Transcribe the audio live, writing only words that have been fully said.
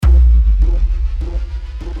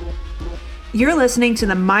You're listening to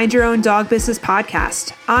the Mind Your Own Dog Business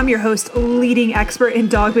podcast. I'm your host, leading expert in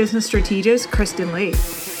dog business strategist, Kristen Lee.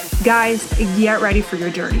 Guys, get ready for your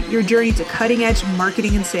journey to cutting edge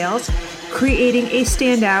marketing and sales, creating a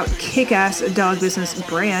standout, kick-ass dog business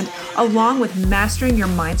brand, along with mastering your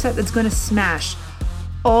mindset that's going to smash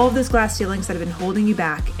all of those glass ceilings that have been holding you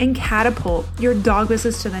back and catapult your dog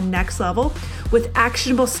business to the next level with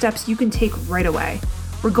actionable steps you can take right away.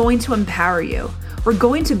 We're going to empower you. We're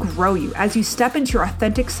going to grow you as you step into your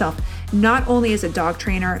authentic self, not only as a dog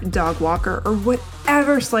trainer, dog walker, or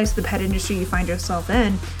whatever slice of the pet industry you find yourself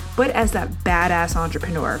in, but as that badass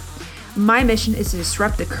entrepreneur. My mission is to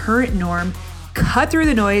disrupt the current norm, cut through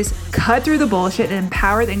the noise, cut through the bullshit, and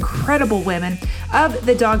empower the incredible women of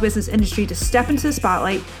the dog business industry to step into the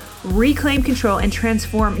spotlight, reclaim control, and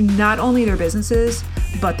transform not only their businesses,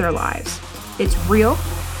 but their lives. It's real.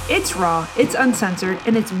 It's raw, it's uncensored,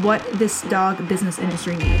 and it's what this dog business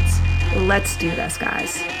industry needs. Let's do this,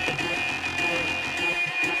 guys.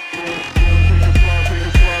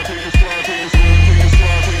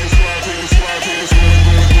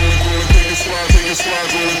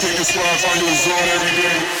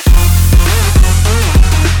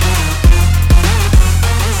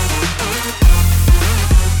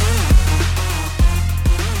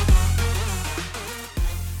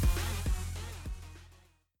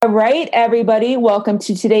 All right, everybody, welcome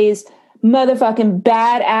to today's motherfucking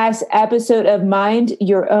badass episode of Mind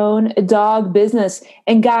Your Own Dog Business.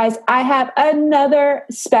 And guys, I have another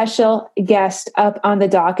special guest up on the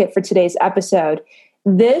docket for today's episode.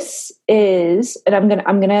 This is, and I'm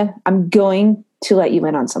going to let you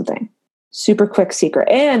in on something. Super quick secret.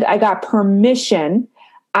 And I got permission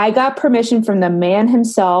from the man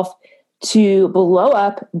himself to blow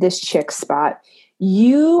up this chick's spot.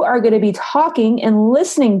 You are going to be talking and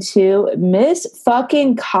listening to Miss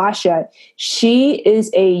fucking Kasha. She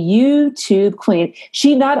is a YouTube queen.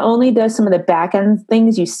 She not only does some of the back end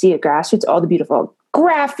things you see at Grassroots, all the beautiful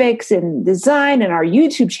graphics and design and our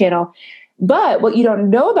YouTube channel, but what you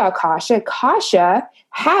don't know about Kasha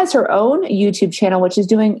has her own YouTube channel, which is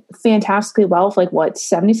doing fantastically well with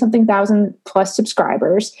 70-something thousand plus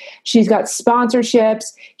subscribers. She's got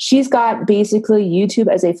sponsorships. She's got basically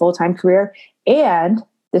YouTube as a full-time career. And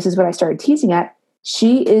this is what I started teasing at.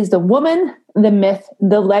 She is the woman, the myth,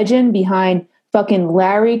 the legend behind fucking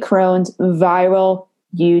Larry Crone's viral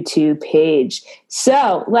YouTube page.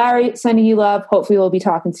 So, Larry, sending you love. Hopefully we'll be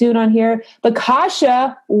talking soon on here. But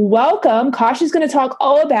Kasha, welcome. Kasha's going to talk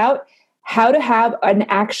all about how to have an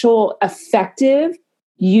actual effective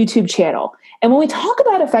YouTube channel. And when we talk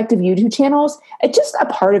about effective YouTube channels, it's just a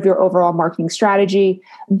part of your overall marketing strategy.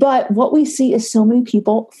 But what we see is so many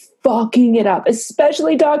people fucking it up,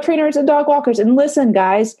 especially dog trainers and dog walkers. And listen,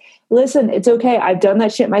 guys, it's okay. I've done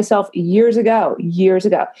that shit myself years ago.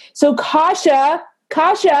 So Kasha,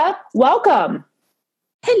 welcome.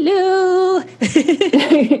 Hello.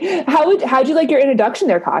 How'd you like your introduction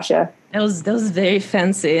there, Kasha? That was very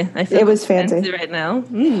fancy. I feel it was fancy right now.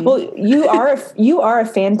 Well, you are a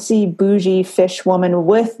fancy bougie fish woman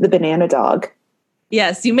with the banana dog.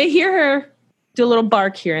 Yes, you may hear her do a little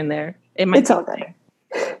bark here and there. It's all good.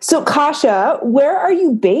 So, Kasha, where are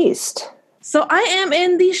you based? So I am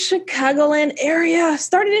in the Chicagoland area.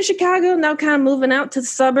 Started in Chicago, now kind of moving out to the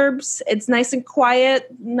suburbs. It's nice and quiet.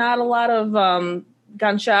 Not a lot of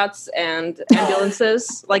gunshots and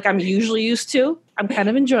ambulances like I'm usually used to. I'm kind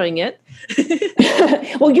of enjoying it.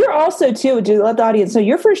 Well, you're also, too, to let the audience know,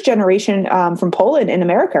 you're first generation from Poland in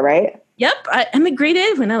America, right? Yep. I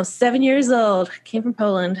immigrated when I was 7 years old. Came from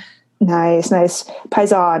Poland. Nice.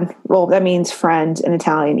 Paisan. Well, that means friend in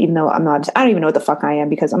Italian, even though I don't even know what the fuck I am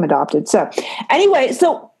because I'm adopted. So anyway,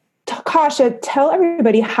 Kasha, tell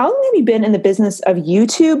everybody, how long have you been in the business of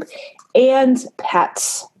YouTube and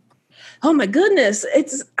pets? Oh my goodness.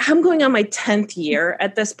 I'm going on my 10th year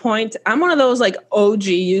at this point. I'm one of those OG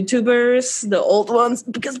YouTubers, the old ones,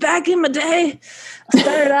 because back in my day, I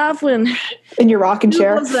started off when in your rocking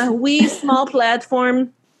chair. It was a wee small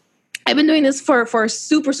platform. I've been doing this for a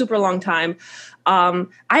super, super long time. I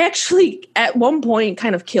actually, at one point,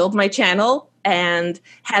 kind of killed my channel and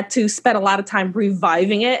had to spend a lot of time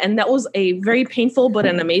reviving it. And that was a very painful but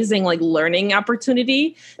an amazing learning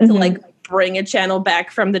opportunity to bring a channel back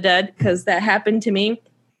from the dead, because that happened to me.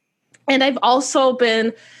 And I've also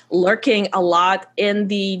been lurking a lot in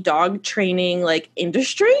the dog training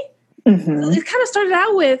industry. Mm-hmm. It kind of started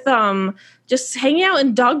out with just hanging out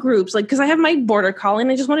in dog groups, because I have my border collie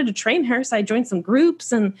and I just wanted to train her. So I joined some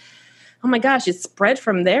groups and oh my gosh, it spread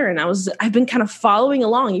from there. And I've been kind of following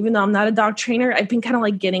along, even though I'm not a dog trainer. I've been kind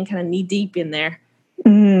of getting kind of knee deep in there.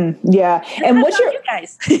 Yeah. And what's your you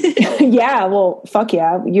guys? Yeah, well, fuck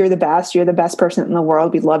yeah. You're the best. You're the best person in the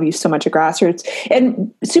world. We love you so much at Grassroots.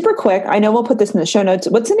 And super quick, I know we'll put this in the show notes.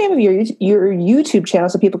 What's the name of your YouTube channel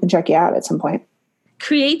so people can check you out at some point?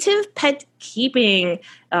 Creative Pet Keeping.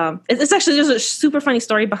 It's actually, there's a super funny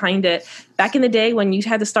story behind it. Back in the day when you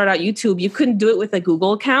had to start out YouTube, you couldn't do it with a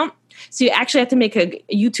Google account. So you actually had to make a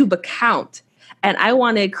YouTube account. And I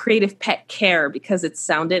wanted Creative Pet Care because it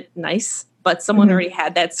sounded nice, but someone already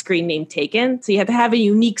had that screen name taken. So you had to have a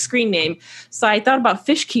unique screen name. So I thought about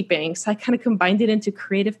fish keeping. So I kind of combined it into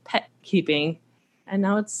Creative Pet Keeping. And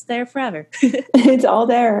now it's there forever. It's all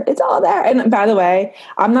there. It's all there. And by the way,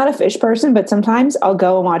 I'm not a fish person, but sometimes I'll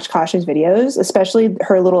go and watch Kasha's videos, especially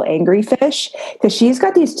her little angry fish, because she's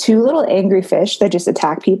got these 2 little angry fish that just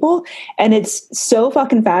attack people. And it's so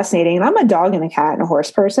fucking fascinating. And I'm a dog and a cat and a horse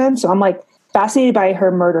person. So I'm like fascinated by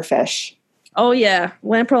her murder fish. Oh, yeah.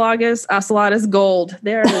 Lamprologus ocellatus gold.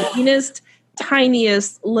 They're the meanest,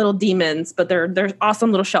 tiniest little demons, but they're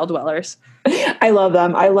awesome little shell dwellers. I love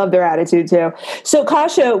them. I love their attitude too. So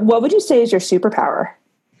Kasha, what would you say is your superpower?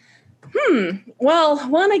 Well,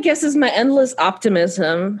 one, I guess, is my endless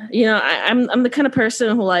optimism. You know, I'm the kind of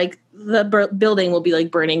person who, like, the building will be like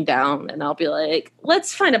burning down and I'll be like,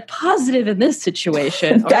 let's find a positive in this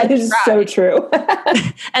situation. That is so true.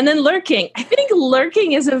 And then lurking. I think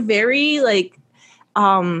lurking is a very like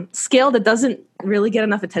skill that doesn't really get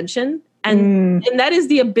enough attention. And that is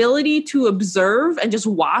the ability to observe and just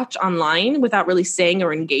watch online without really saying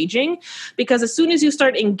or engaging. Because as soon as you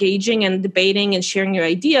start engaging and debating and sharing your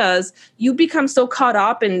ideas, you become so caught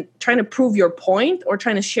up in trying to prove your point or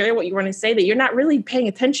trying to share what you want to say that you're not really paying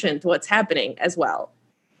attention to what's happening as well.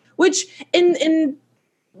 Which in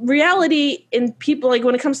reality, in people, like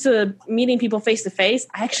when it comes to meeting people face to face,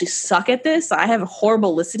 I actually suck at this. I have a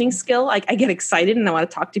horrible listening skill. Like I get excited and I want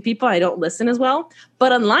to talk to people. I don't listen as well,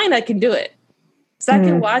 but online I can do it. So I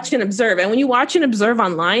can watch and observe. And when you watch and observe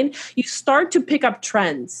online, you start to pick up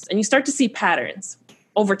trends and you start to see patterns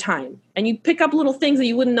over time. And you pick up little things that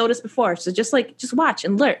you wouldn't notice before. So just watch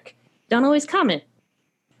and lurk. Don't always comment.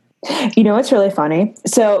 You know what's really funny?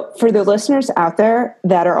 So for the listeners out there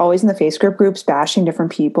that are always in the Facebook groups bashing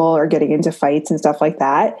different people or getting into fights and stuff like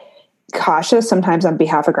that, Kasha sometimes on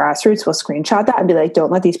behalf of Grassroots will screenshot that and be like,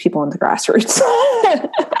 don't let these people into Grassroots.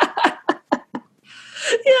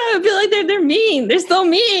 Yeah, I'd be like, they're mean. They're so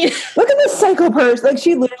mean. Look at this psycho person. Like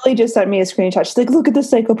she literally just sent me a screenshot. She's like, look at this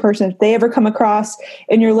psycho person. If they ever come across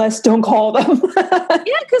in your list, don't call them.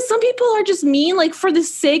 Yeah, because some people are just mean, like for the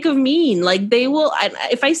sake of mean. Like they will,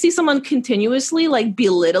 if I see someone continuously like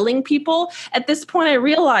belittling people, at this point I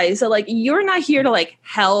realize that like you're not here to like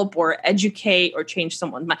help or educate or change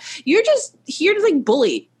someone's mind. You're just here to like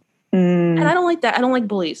bully. And I don't like that. I don't like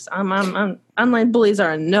bullies. I'm like bullies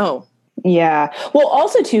are a no. Yeah. Well,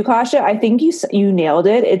 also too, Kasha, I think you nailed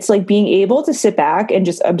it. It's like being able to sit back and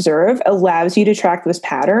just observe allows you to track those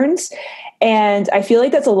patterns. And I feel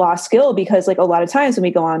like that's a lost skill because like a lot of times when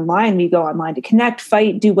we go online to connect,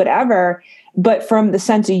 fight, do whatever. But from the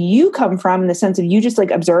sense of you come from, the sense of you just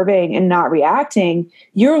like observing and not reacting,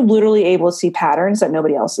 you're literally able to see patterns that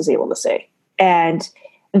nobody else is able to see. And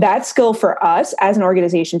that skill for us as an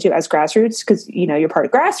organization too, as Grassroots, because you know you're part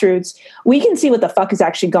of Grassroots, we can see what the fuck is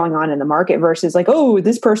actually going on in the market versus like, oh,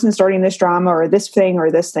 this person is starting this drama or this thing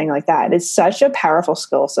like that. It's such a powerful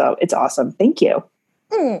skill. So it's awesome. Thank you.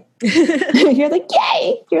 You're like,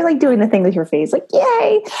 yay. You're like doing the thing with your face, like,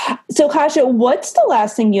 yay. So Kasha, what's the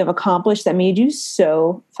last thing you have accomplished that made you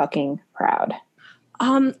so fucking proud?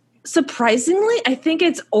 Surprisingly, I think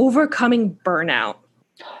it's overcoming burnout.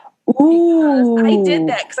 Ooh. Because I did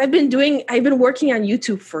that because I've been working on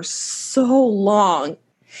YouTube for so long.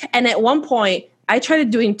 And at one point I tried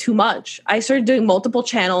doing too much. I started doing multiple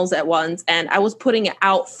channels at once and I was putting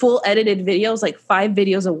out full edited videos, like 5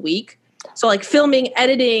 videos a week. So like filming,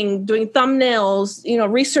 editing, doing thumbnails, you know,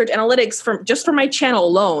 research analytics for my channel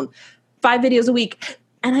alone, 5 videos a week.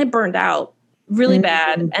 And I burned out really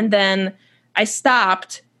bad. And then I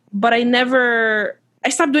stopped, but I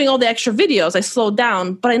stopped doing all the extra videos. I slowed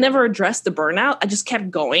down, but I never addressed the burnout. I just kept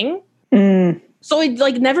going. So it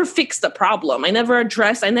like never fixed the problem. I never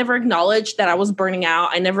acknowledged that I was burning out.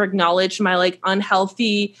 I never acknowledged my like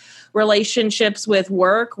unhealthy relationships with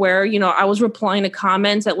work where, you know, I was replying to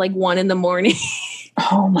comments at like 1 a.m.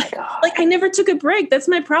 Oh my God. Like I never took a break. That's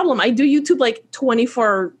my problem. I do YouTube like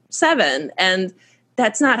 24/7 and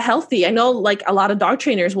that's not healthy. I know like a lot of dog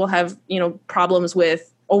trainers will have, you know, problems with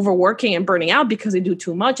overworking and burning out because they do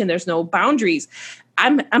too much and there's no boundaries.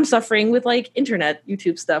 I'm suffering with like internet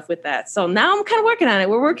YouTube stuff with that. So now I'm kind of working on it.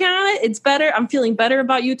 We're working on it. It's better. I'm feeling better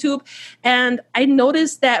about YouTube. And I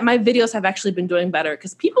noticed that my videos have actually been doing better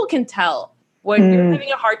because people can tell when you're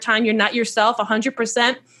having a hard time, you're not yourself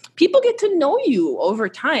 100%. People get to know you over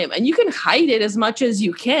time, and you can hide it as much as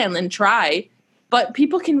you can and try, but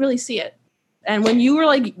people can really see it. And when you were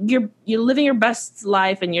like, you're living your best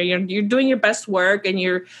life and you're doing your best work and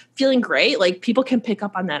you're feeling great, like people can pick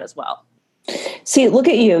up on that as well. See, look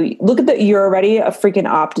at you. Look at you're already a freaking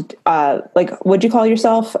like, what'd you call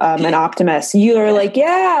yourself? An optimist. You're like,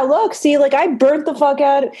 yeah, look, see, like I burnt the fuck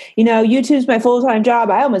out. You know, YouTube's my full-time job.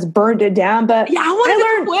 I almost burned it down, but yeah,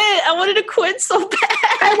 I wanted to quit so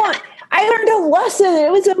bad. I learned a lesson.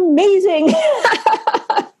 It was amazing.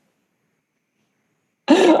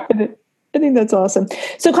 I think that's awesome.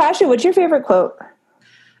 So Kasha, what's your favorite quote?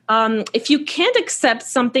 If you can't accept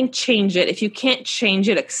something, change it. If you can't change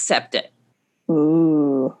it, accept it.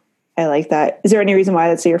 Ooh, I like that. Is there any reason why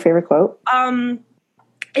that's your favorite quote?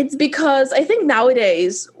 It's because I think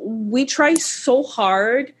nowadays we try so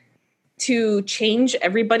hard to change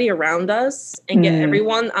everybody around us and get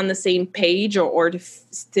everyone on the same page or to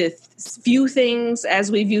view things as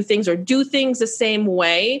we view things or do things the same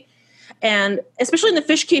way. And especially in the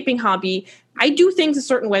fish keeping hobby, I do things a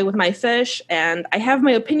certain way with my fish, and I have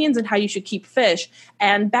my opinions on how you should keep fish.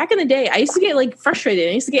 And back in the day, I used to get like frustrated.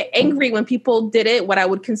 I used to get angry when people did it what I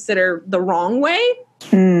would consider the wrong way.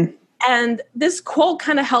 And this quote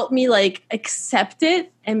kind of helped me like accept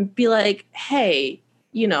it and be like, hey,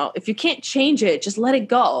 you know, if you can't change it, just let it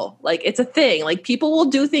go. Like it's a thing. Like people will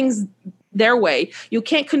do things their way. You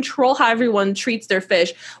can't control how everyone treats their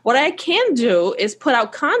fish. What I can do is put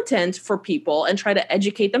out content for people and try to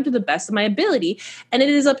educate them to the best of my ability. And it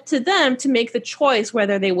is up to them to make the choice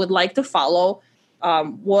whether they would like to follow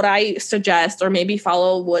what I suggest or maybe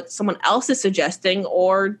follow what someone else is suggesting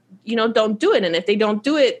or, you know, don't do it. And if they don't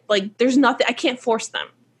do it, like there's nothing, I can't force them.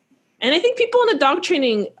 And I think people in the dog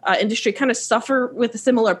training industry kind of suffer with a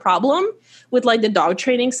similar problem with like the dog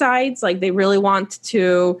training sides. Like they really want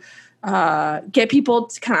to get people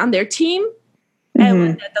to kind of on their team. And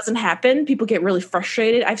when that doesn't happen, people get really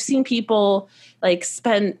frustrated. I've seen people like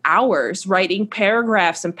spend hours writing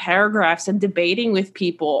paragraphs and debating with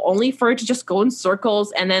people only for it to just go in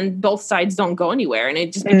circles and then both sides don't go anywhere. And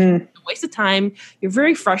it just makes you a waste of time. You're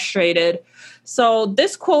very frustrated. So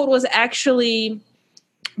this quote was actually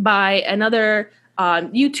by another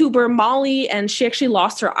YouTuber, Molly, and she actually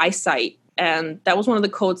lost her eyesight. And that was one of the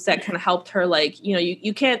quotes that kind of helped her, like, you know,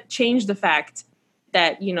 you can't change the fact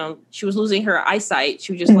that, you know, she was losing her eyesight.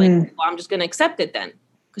 She was just like, well, I'm just going to accept it then.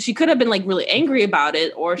 Because she could have been like really angry about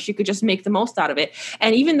it, or she could just make the most out of it.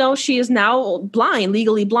 And even though she is now blind,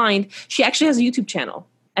 legally blind, she actually has a YouTube channel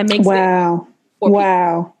and makes Wow. Which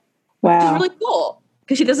is really cool.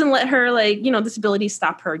 Because she doesn't let her, like, you know, disability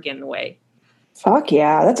stop her getting away. Fuck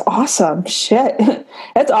yeah, that's awesome. Shit.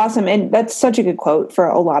 That's awesome. And that's such a good quote for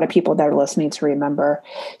a lot of people that are listening to remember.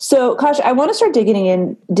 So, Kasha, I want to start digging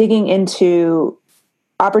into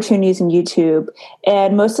opportunities in YouTube.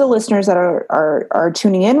 And most of the listeners that are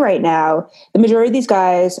tuning in right now, the majority of these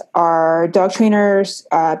guys are dog trainers,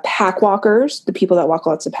 pack walkers, the people that walk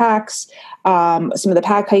lots of packs, some of the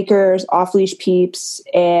pack hikers, off-leash peeps,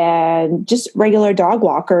 and just regular dog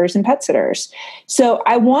walkers and pet sitters. So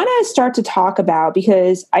I want to start to talk about,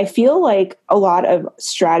 because I feel like a lot of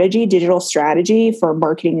strategy, digital strategy for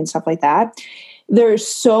marketing and stuff like that, there's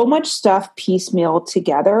so much stuff piecemeal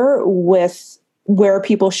together with where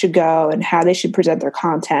people should go and how they should present their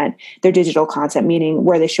content, their digital content, meaning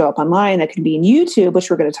where they show up online. That could be in YouTube, which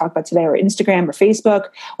we're going to talk about today, or Instagram or Facebook,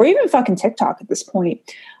 or even fucking TikTok at this point.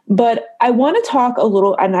 But I want to talk a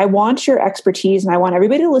little, and I want your expertise, and I want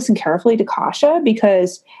everybody to listen carefully to Kasha,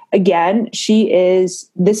 because again,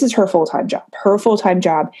 this is her full-time job. Her full-time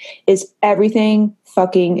job is everything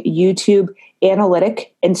fucking YouTube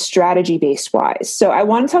analytic and strategy based wise. So I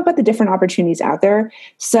want to talk about the different opportunities out there.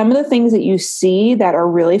 Some of the things that you see that are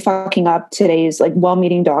really fucking up today's like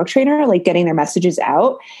well-meaning dog trainer, like getting their messages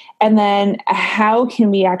out. And then how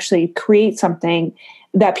can we actually create something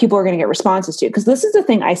that people are going to get responses to? Because this is the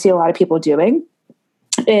thing I see a lot of people doing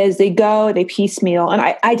is they piecemeal. And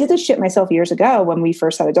I did this shit myself years ago when we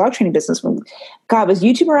first had a dog training business. Was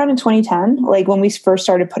YouTube around in 2010? Like when we first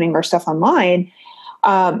started putting our stuff online.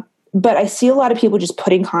 But I see a lot of people just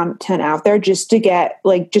putting content out there just to get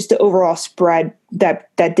just to overall spread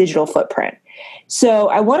that digital footprint. So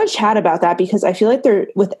I want to chat about that, because I feel like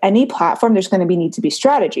with any platform, there's going to need to be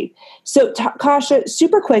strategy. So Kasha,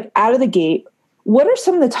 super quick out of the gate, what are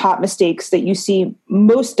some of the top mistakes that you see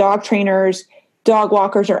most dog trainers, dog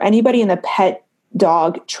walkers, or anybody in the pet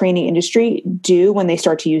dog training industry do when they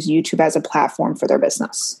start to use YouTube as a platform for their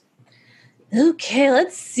business? Okay,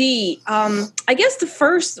 let's see. I guess the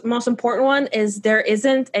first most important one is there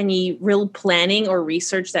isn't any real planning or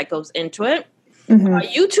research that goes into it.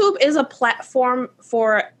 YouTube is a platform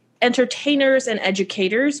for entertainers and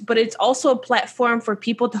educators, but it's also a platform for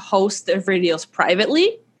people to host their videos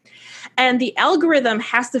privately. And the algorithm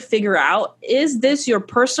has to figure out, is this your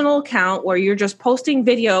personal account where you're just posting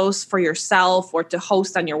videos for yourself or to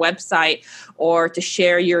host on your website or to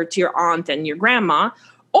share to your aunt and your grandma?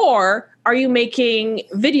 Or are you making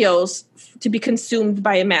videos to be consumed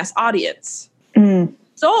by a mass audience?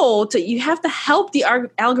 So you have to help the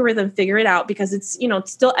algorithm figure it out, because it's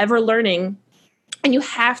still ever learning, and you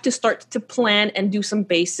have to start to plan and do some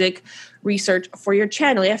basic research for your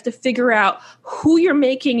channel. You have to figure out who you're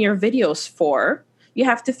making your videos for. You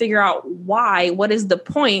have to figure out why, what is the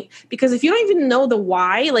point? Because if you don't even know the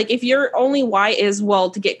why, like if your only why is,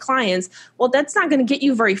 to get clients, that's not going to get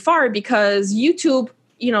you very far, because YouTube,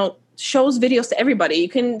 shows videos to everybody. You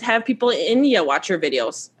can have people in India watch your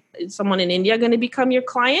videos. Is someone in India going to become your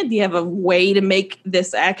client? Do you have a way to make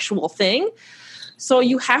this actual thing? So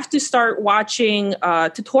you have to start watching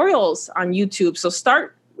tutorials on YouTube. So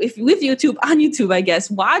start with YouTube on YouTube, I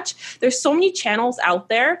guess. There's so many channels out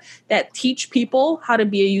there that teach people how to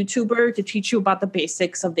be a YouTuber, to teach you about the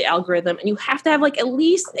basics of the algorithm. And you have to have at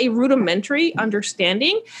least a rudimentary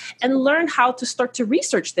understanding and learn how to start to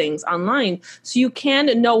research things online, so you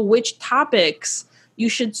can know which topics you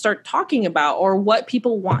should start talking about or what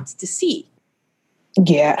people want to see.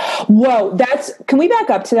 Yeah. Whoa. Can we back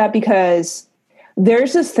up to that? Because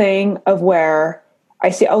there's this thing of where I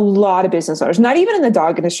see a lot of business owners, not even in the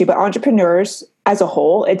dog industry, but entrepreneurs as a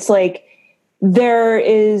whole. It's like there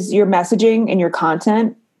is your messaging and your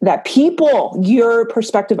content that people, your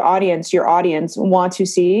prospective audience, your audience want to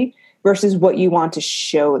see versus what you want to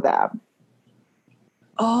show them.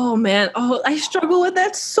 Oh, man. I struggle with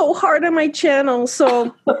that so hard on my channel.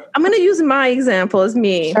 So I'm going to use my example as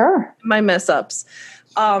me. Sure. My mess ups.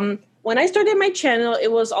 When I started my channel,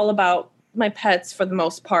 it was all about my pets for the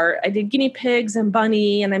most part. I did guinea pigs and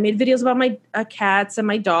bunny, and I made videos about my cats and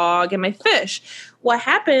my dog and my fish. What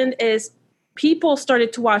happened is people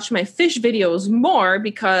started to watch my fish videos more,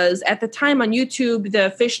 because at the time on YouTube,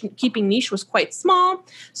 the fish keeping niche was quite small.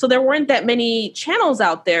 So there weren't that many channels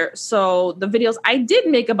out there. So the videos I did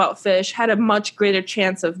make about fish had a much greater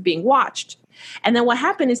chance of being watched. And then what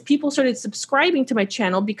happened is people started subscribing to my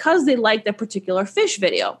channel because they liked that particular fish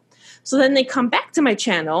video. So then they come back to my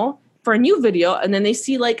channel for a new video, and then they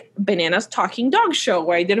see Banana's Talking Dog Show,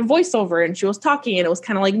 where I did a voiceover and she was talking, and it was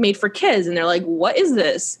kind of made for kids. And they're like, what is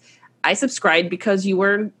this? I subscribed because you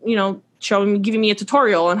were, giving me a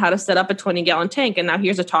tutorial on how to set up a 20-gallon tank, and now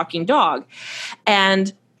here's a talking dog.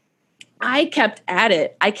 And I kept at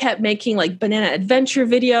it. I kept making banana adventure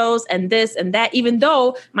videos and this and that, even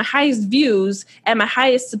though my highest views and my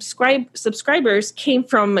highest subscribers came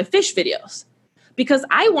from my fish videos. Because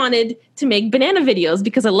I wanted to make banana videos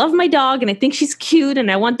because I love my dog and I think she's cute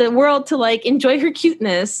and I want the world to enjoy her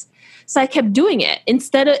cuteness. So I kept doing it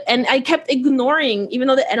and I kept ignoring, even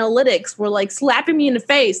though the analytics were slapping me in the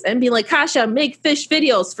face and being like, Kasha, make fish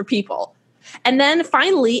videos for people. And then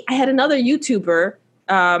finally I had another YouTuber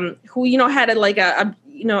who, had a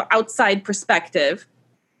outside perspective,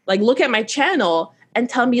 look at my channel and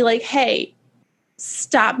tell me hey,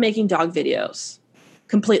 stop making dog videos.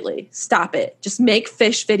 Completely. Stop it. Just make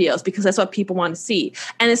fish videos, because that's what people want to see.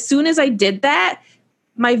 And as soon as I did that,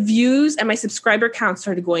 my views and my subscriber count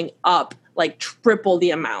started going up triple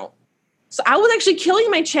the amount. So I was actually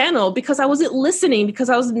killing my channel because I wasn't listening, because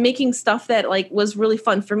I was making stuff that was really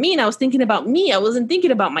fun for me, and I was thinking about me. I wasn't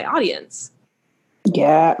thinking about my audience.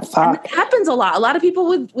 Yeah, fuck. And it happens a lot. A lot of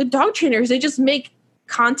people with dog trainers, they just make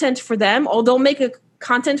content for them, or they'll make a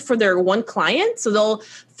content for their one client. So they'll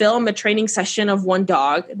film a training session of one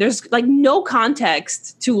dog. There's no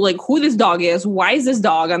context to who this dog is. Why is this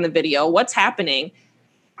dog on the video? What's happening?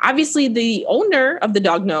 Obviously the owner of the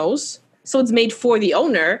dog knows, so it's made for the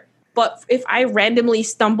owner. But if I randomly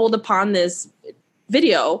stumbled upon this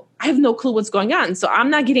video, I have no clue what's going on. So I'm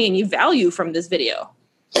not getting any value from this video.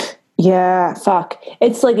 Yeah, fuck.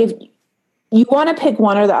 It's if you want to pick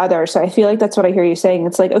one or the other. So I feel that's what I hear you saying.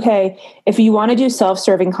 It's okay, if you want to do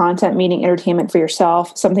self-serving content, meaning entertainment for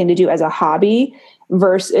yourself, something to do as a hobby,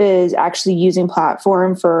 versus actually using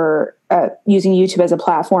using YouTube as a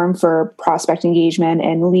platform for prospect engagement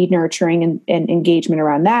and lead nurturing and engagement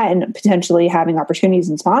around that, and potentially having opportunities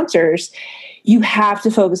and sponsors, you have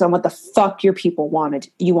to focus on what the fuck your people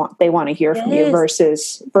they want to hear from you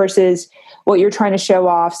versus what you're trying to show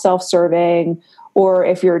off, self-serving, or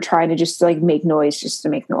if you're trying to just like make noise just to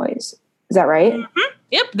make noise. Is that right? Mm-hmm.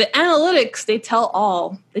 Yep. The analytics, they tell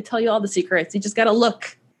you all the secrets. You just got to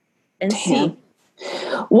look and see.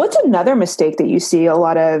 What's another mistake that you see a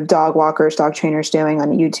lot of dog walkers, dog trainers doing on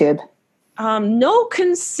YouTube? No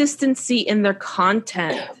consistency in their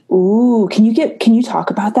content. Ooh, can you talk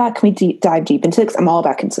about that? Can we dive deep into it? 'Cause I'm all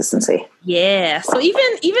about consistency. Yeah. So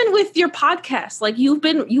even with your podcast, like you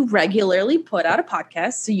regularly put out a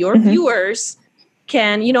podcast, so your viewers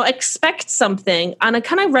can, expect something on a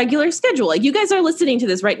kind of regular schedule. Like you guys are listening to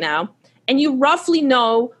this right now, and you roughly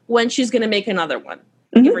know when she's going to make another one,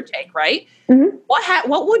 give or take, right? Mm-hmm.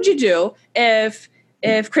 What would you do if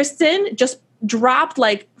Kristen just dropped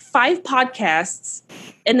like 5 podcasts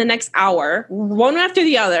in the next hour, one after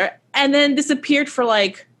the other, and then disappeared for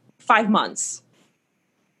like 5 months?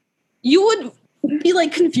 You would be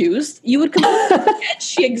like confused. You would completely forget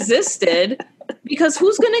she existed, because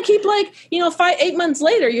who's going to keep like, 8 months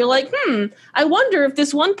later, you're like, I wonder if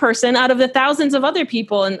this one person out of the thousands of other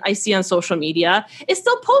people and I see on social media is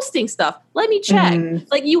still posting stuff. Let me check.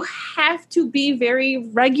 Like you have to be very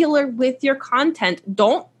regular with your content.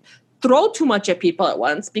 Don't throw too much at people at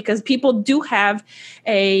once, because people do have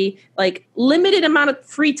a like limited amount of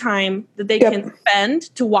free time that they can spend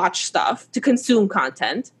to watch stuff, to consume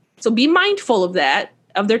content. So be mindful of that,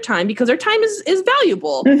 of their time, because their time is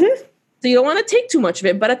valuable. Mm-hmm. So you don't want to take too much of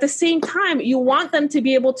it. But at the same time, you want them to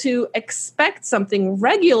be able to expect something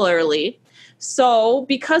regularly. So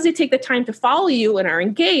because they take the time to follow you and are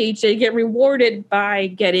engaged, they get rewarded by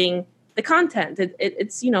getting the content.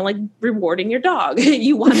 It's like rewarding your dog.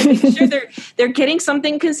 You want to make sure they're getting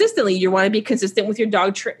something consistently. You want to be consistent with your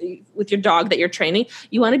dog that you're training.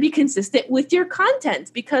 You want to be consistent with your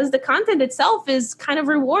content, because the content itself is kind of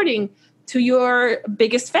rewarding to your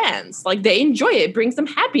biggest fans. Like they enjoy it. It brings them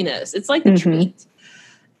happiness. It's like the treat.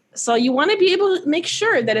 So you want to be able to make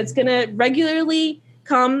sure that it's going to regularly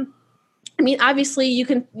come. I mean, obviously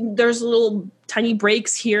there's little tiny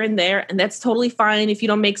breaks here and there, and that's totally fine if you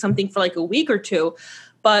don't make something for like a week or two.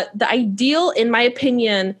 But the ideal, in my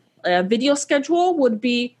opinion, video schedule would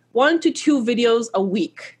be 1 to 2 videos a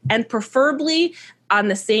week, and preferably on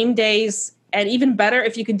the same days. And even better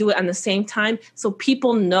if you can do it on the same time, so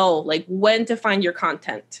people know like when to find your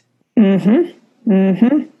content.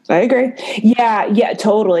 I agree. Yeah,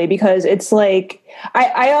 totally. Because it's like,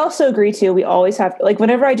 I also agree too. We always have, like,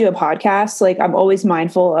 whenever I do a podcast, like I'm always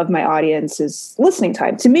mindful of my audience's listening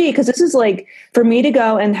time to me. Cause this is like, for me to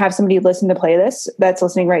go and have somebody listen to play this that's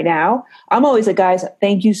listening right now, I'm always like, guys,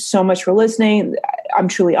 thank you so much for listening. I'm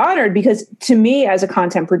truly honored, because to me as a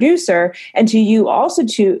content producer, and to you also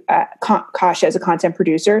to Kasha as a content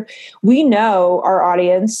producer, we know our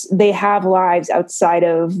audience, they have lives outside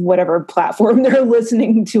of whatever platform they're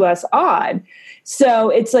listening to us on. So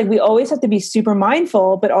it's like, we always have to be super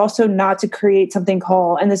mindful, but also not to create something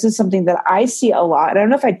called, and this is something that I see a lot. I don't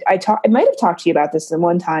know if I might have talked to you about this in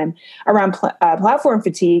one time around platform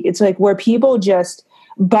fatigue. It's like where people just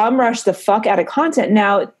bum rush the fuck out of content.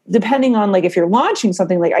 Now, depending on like if you're launching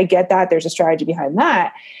something, like I get that there's a strategy behind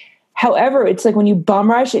that. However, it's like when you bum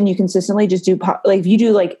rush and you consistently just do like if you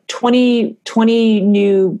do like 20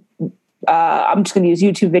 new, I'm just going to use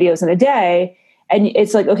YouTube videos in a day. And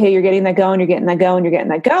it's like, okay, you're getting that going, you're getting that going, you're getting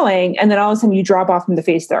that going. And then all of a sudden you drop off from the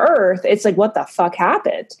face of the earth. It's like, what the fuck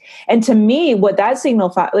happened? And to me, what that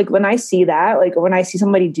signal, like when I see that, like when I see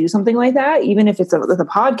somebody do something like that, even if it's a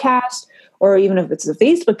podcast or even if it's a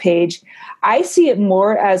Facebook page, I see it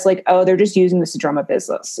more as like, oh, they're just using this to drum up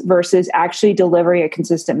business versus actually delivering a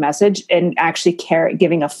consistent message and actually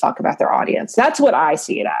giving a fuck about their audience. That's what I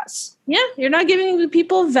see it as. Yeah, you're not giving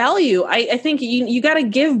people value. I think you got to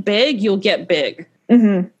give big, you'll get big.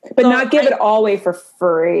 Mm-hmm. But not give it all away for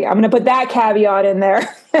free. I'm going to put that caveat in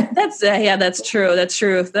there. That's true. That's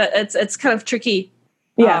true. It's kind of tricky.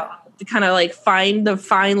 Yeah, to kind of like find the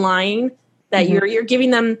fine line that you're giving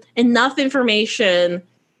them enough information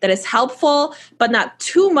that is helpful, but not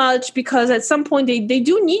too much, because at some point they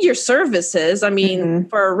do need your services. I mean,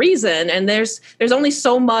 for a reason, and there's only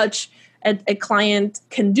so much a client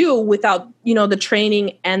can do without, the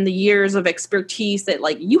training and the years of expertise that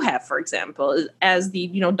like you have, for example, as the,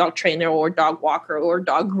 dog trainer or dog walker or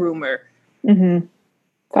dog groomer. Mm-hmm.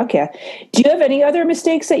 Fuck yeah. Do you have any other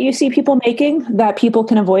mistakes that you see people making that people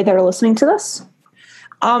can avoid that are listening to this?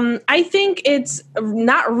 I think it's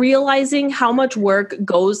not realizing how much work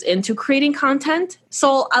goes into creating content.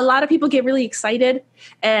 So a lot of people get really excited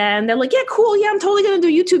and they're like, yeah, cool. Yeah, I'm totally going to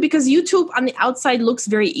do YouTube, because YouTube on the outside looks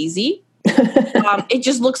very easy. It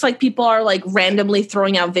just looks like people are like randomly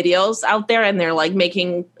throwing out videos out there, and they're like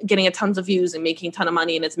getting a tons of views and making a ton of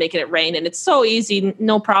money, and it's making it rain, and it's so easy,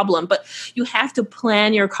 no problem. But you have to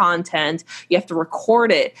plan your content. You have to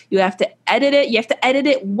record it. You have to edit it. You have to edit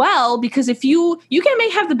it well, because if you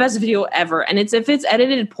can have the best video ever, and if it's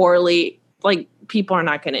edited poorly, like, people are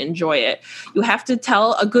not going to enjoy it. You have to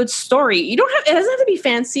tell a good story. It doesn't have to be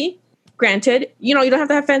fancy. Granted, you don't have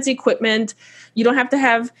to have fancy equipment. You don't have to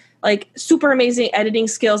have like super amazing editing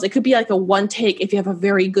skills. It could be like a one take if you have a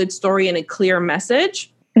very good story and a clear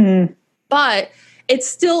message. Mm. But it's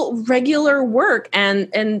still regular work,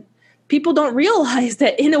 and people don't realize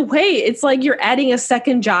that in a way it's like you're adding a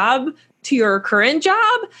second job to your current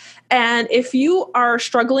job. And if you are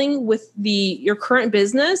struggling with your current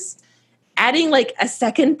business, adding like a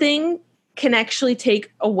second thing can actually take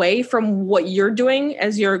away from what you're doing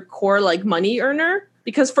as your core like money earner,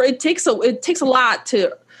 because it takes a lot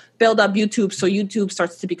to build up YouTube so YouTube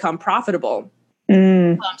starts to become profitable.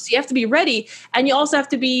 So you have to be ready, and you also have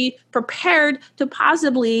to be prepared to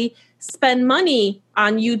possibly spend money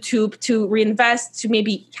on YouTube to reinvest, to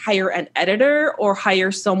maybe hire an editor or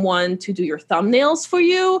hire someone to do your thumbnails for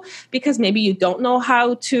you, because maybe you don't know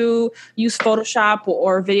how to use Photoshop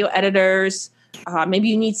or video editors. Maybe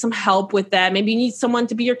you need some help with that. Maybe you need someone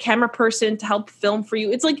to be your camera person to help film for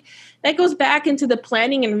you. It's like that goes back into the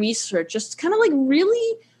planning and research. Just kind of like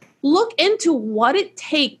really look into what it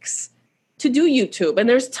takes to do YouTube. And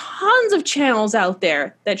there's tons of channels out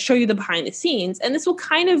there that show you the behind the scenes, and this will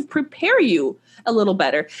kind of prepare you a little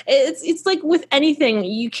better. It's like with anything,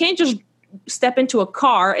 you can't just step into a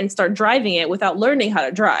car and start driving it without learning how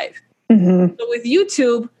to drive. Mm-hmm. So with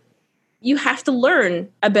YouTube, you have to learn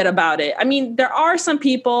a bit about it. I mean, there are some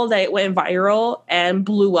people that went viral and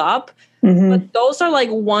blew up, but those are like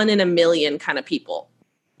 1 in a million kind of people.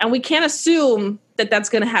 And we can't assume that that's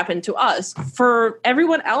going to happen to us. For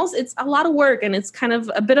everyone else, it's a lot of work, and it's kind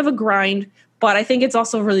of a bit of a grind. But I think it's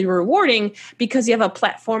also really rewarding because you have a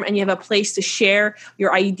platform and you have a place to share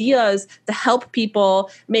your ideas, to help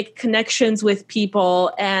people, make connections with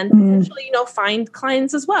people, and potentially, find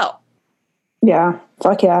clients as well. Yeah.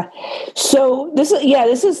 Fuck yeah. So this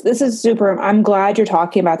is super. I'm glad you're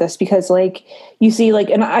talking about this, because like you see, like,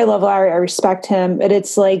 and I love Larry, I respect him, but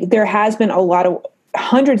it's like there has been a lot of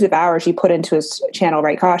hundreds of hours he put into his channel,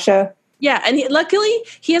 right, Kasha? Yeah, and luckily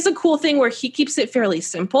he has a cool thing where he keeps it fairly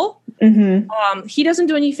simple. He doesn't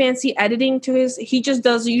do any fancy editing to he just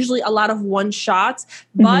does usually a lot of one shots,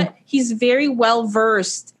 but he's very well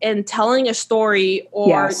versed in telling a story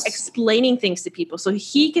or explaining things to people. So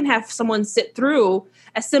he can have someone sit through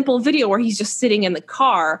a simple video where he's just sitting in the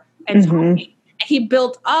car and talking. He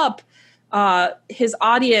built up his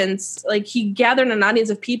audience, like he gathered an audience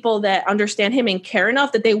of people that understand him and care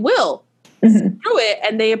enough that they will sit through it,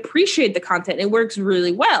 and they appreciate the content. It works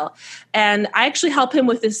really well. And I actually help him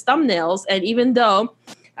with his thumbnails. And even though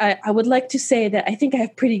I would like to say that I think I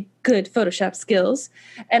have pretty good Photoshop skills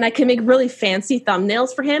and I can make really fancy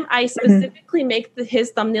thumbnails for him, I specifically make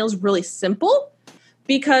his thumbnails really simple,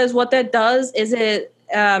 because what that does is it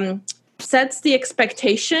sets the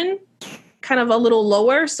expectation kind of a little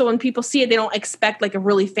lower. So when people see it, they don't expect like a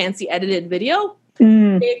really fancy edited video.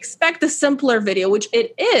 They expect a simpler video, which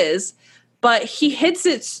it is, but he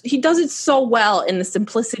does it so well in the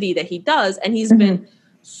simplicity that he does. And he's been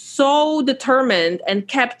so determined and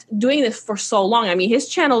kept doing this for so long. I mean, his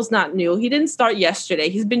channel is not new. He didn't start yesterday.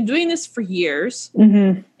 He's been doing this for years.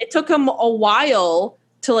 It took him a while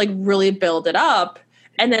to like really build it up.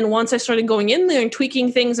 And then once I started going in there and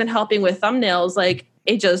tweaking things and helping with thumbnails, like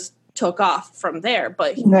it just took off from there.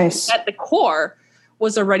 But at the core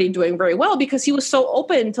was already doing very well because he was so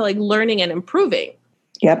open to like learning and improving.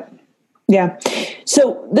 Yep. Yeah.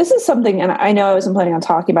 So this is something, and I know I wasn't planning on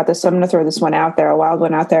talking about this, so I'm going to throw this one out there, a wild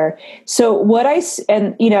one out there. So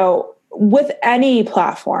with any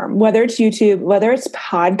platform, whether it's YouTube, whether it's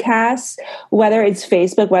podcasts, whether it's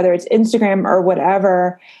Facebook, whether it's Instagram or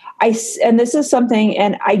whatever, and this is something,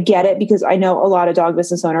 and I get it because I know a lot of dog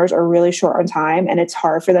business owners are really short on time, and it's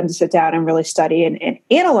hard for them to sit down and really study and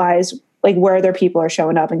analyze like where their people are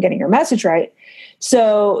showing up and getting your message right.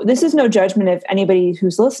 So this is no judgment if anybody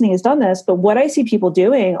who's listening has done this, but what I see people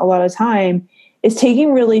doing a lot of time is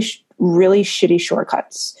taking really, really shitty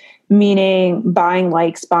shortcuts, meaning buying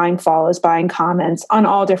likes, buying follows, buying comments on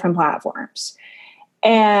all different platforms.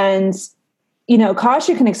 And,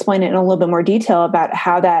 Kasha can explain it in a little bit more detail about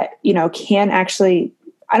how that, can actually,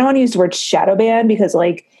 I don't want to use the word shadow ban because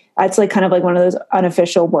like, that's like kind of like one of those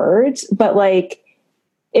unofficial words, but like,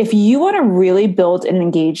 if you want to really build an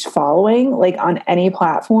engaged following, like on any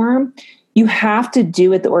platform, you have to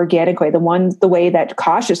do it the organic way, the way that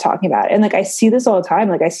Kosh is talking about. And like, I see this all the time.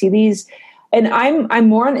 Like I see these, and I'm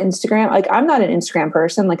more on Instagram. Like I'm not an Instagram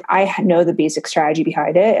person. Like I know the basic strategy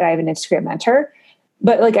behind it, and I have an Instagram mentor.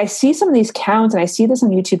 But like I see some of these counts, and I see this on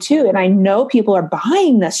YouTube too, and I know people are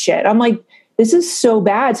buying this shit. I'm like, this is so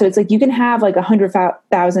bad. So it's like you can have like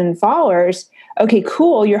 100,000 followers. Okay,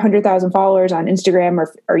 cool. You're 100,000 followers on Instagram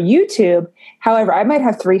or YouTube. However, I might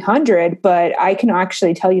have 300, but I can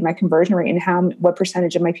actually tell you my conversion rate and what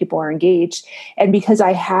percentage of my people are engaged. And because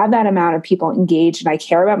I have that amount of people engaged and I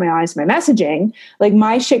care about my audience, my messaging, like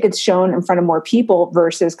my shit gets shown in front of more people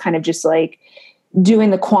versus kind of just like doing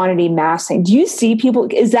the quantity massing. Do you see people?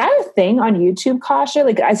 Is that a thing on YouTube, Kasha?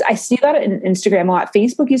 Like I see that in Instagram a lot.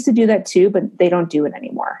 Facebook used to do that too, but they don't do it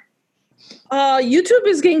anymore. YouTube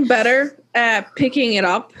is getting better at picking it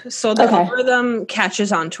up. So the algorithm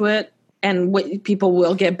catches onto it, and people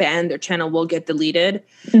will get banned. Their channel will get deleted.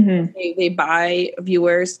 Mm-hmm. They buy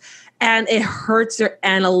viewers, and it hurts their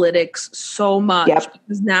analytics so much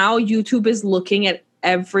because now YouTube is looking at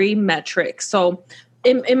every metric. So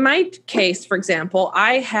in my case, for example,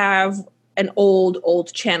 I have an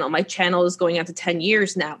old channel. My channel is going on to 10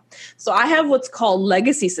 years now. So I have what's called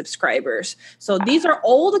legacy subscribers. So these are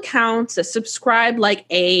old accounts that subscribed like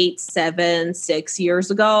 8, 7, 6 years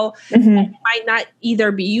ago. Mm-hmm. And might not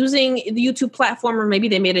either be using the YouTube platform, or maybe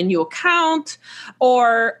they made a new account,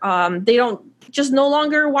 or they don't just no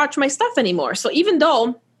longer watch my stuff anymore. So even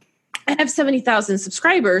though I have 70,000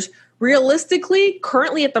 subscribers, realistically,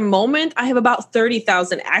 currently at the moment, I have about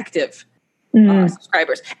 30,000 active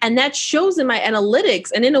subscribers. And that shows in my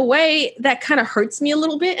analytics. And in a way, that kind of hurts me a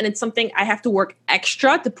little bit. And it's something I have to work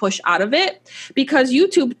extra to push out of it, because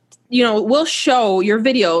YouTube, will show your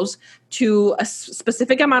videos to a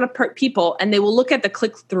specific amount of people, and they will look at the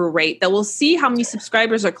click-through rate. They will see how many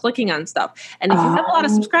subscribers are clicking on stuff. And if you have a lot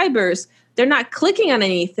of subscribers, they're not clicking on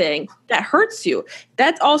anything, that hurts you.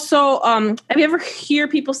 That's also, have you ever hear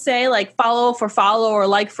people say like follow for follow or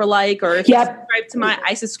like for like, or if you subscribe to mine,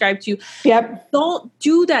 I subscribe to you. Yep. Don't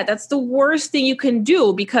do that. That's the worst thing you can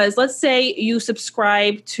do, because let's say you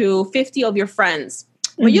subscribe to 50 of your friends,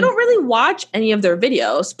 but you don't really watch any of their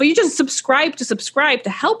videos, but you just subscribe to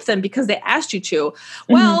help them because they asked you to.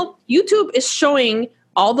 Well, YouTube is showing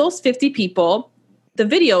all those 50 people the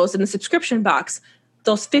videos in the subscription box.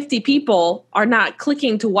 Those 50 people are not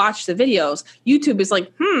clicking to watch the videos. YouTube is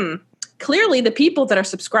like, clearly the people that are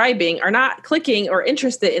subscribing are not clicking or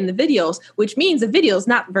interested in the videos, which means the video is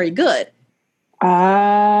not very good.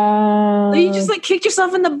 So you just like kicked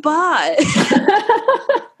yourself in the butt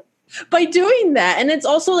by doing that. And it's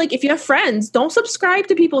also like, if you have friends, don't subscribe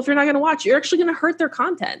to people if you're not going to watch. You're actually going to hurt their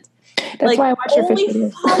content. That's like, why I watch only your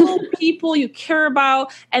follow people you care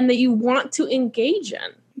about and that you want to engage in,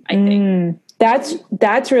 I think.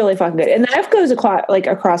 That's really fucking good. And that goes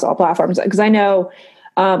across all platforms, because I know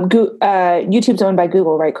YouTube's owned by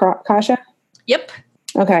Google, right, Kasha? Yep.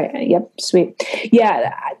 Okay. Yep. Sweet.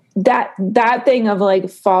 Yeah. That thing of like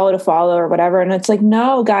follow to follow or whatever. And it's like,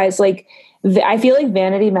 no, guys, like I feel like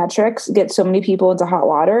vanity metrics get so many people into hot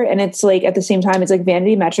water. And it's like, at the same time, it's like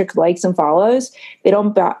vanity metric likes and follows. They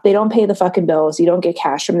don't pay the fucking bills. You don't get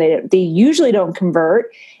cash from them. They usually don't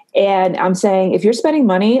convert. And I'm saying, if you're spending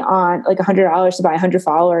money on like $100 to buy 100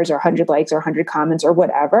 followers or 100 likes or 100 comments or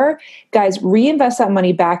whatever, guys, reinvest that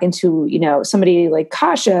money back into, somebody like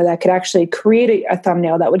Kasha that could actually create a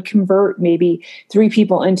thumbnail that would convert maybe 3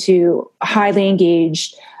 people into highly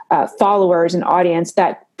engaged followers and audience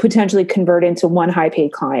that potentially convert into one high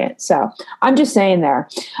paid client. So I'm just saying there.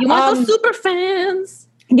 You want those super fans.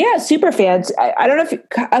 Yeah, super fans. I don't know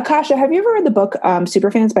if Kasha, have you ever read the book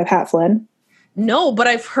Super Fans by Pat Flynn? No, but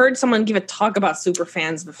I've heard someone give a talk about super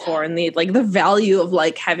fans before, and the value of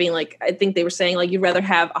like having I think they were saying like you'd rather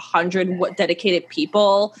have 100 dedicated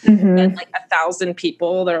people than like 1,000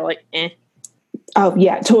 people that are like eh. Oh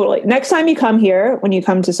yeah, totally. Next time you come here, when you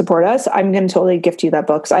come to support us, I'm going to totally gift you that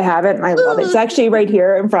book. So I have it and I love it. It's actually right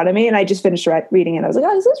here in front of me, and I just finished reading it. I was like,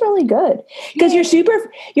 oh, this is really good. Because your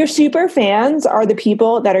super fans are the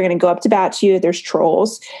people that are going to go up to bat to you. There's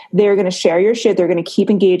trolls. They're going to share your shit. They're going to keep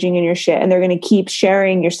engaging in your shit, and they're going to keep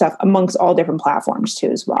sharing your stuff amongst all different platforms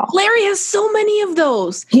too as well. Larry has so many of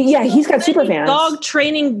those. He's got super fans. Dog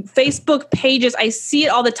training Facebook pages. I see it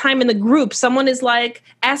all the time in the group. Someone is like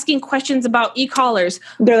asking questions about e-collars.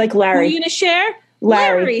 They're like, Larry. Who are you going to share?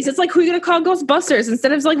 Larry's. It's like, who are you going to call Ghostbusters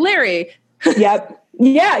instead of like Larry? Yep.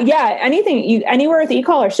 Yeah. Anything, anywhere with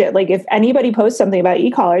e-collar shit. Like if anybody posts something about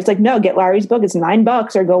e-collar, it's like, no, get Larry's book. It's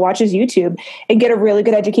 $9 or go watch his YouTube and get a really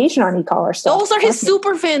good education on e-collar stuff. Those are his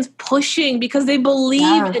super fans pushing because they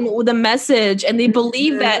believe in the message and they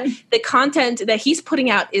believe that the content that he's putting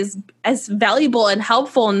out is as valuable and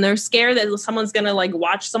helpful, and they're scared that someone's going to like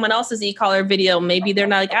watch someone else's e-collar video. Maybe they're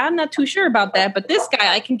not like, I'm not too sure about that, but this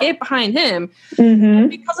guy, I can get behind him. Mm-hmm.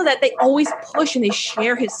 Because of that, they always push and they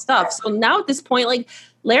share his stuff. So now at this point, like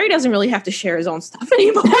Larry doesn't really have to share his own stuff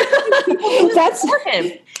anymore. That's for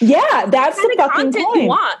him. Yeah, that's the fucking content point. You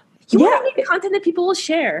want. You want to make content that people will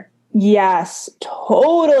share. Yes,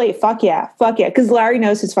 totally. Fuck yeah. Because Larry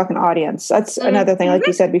knows his fucking audience. That's another thing, like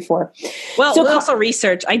you said before. Well, so, also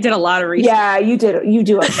research. I did a lot of research. Yeah, you did. You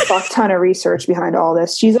do a fuck ton of research behind all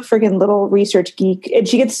this. She's a freaking little research geek, and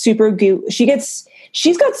she gets super goop.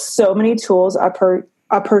 She's got so many tools up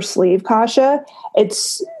her sleeve, Kasha.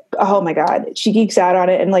 It's, oh my God. She geeks out on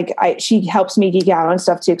it, and like she helps me geek out on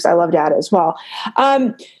stuff too, because I love data as well.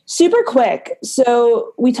 Super quick.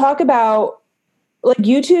 So we talk about like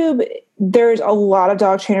YouTube, there's a lot of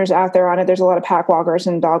dog trainers out there on it. There's a lot of pack walkers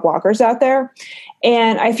and dog walkers out there.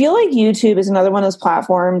 And I feel like YouTube is another one of those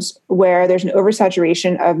platforms where there's an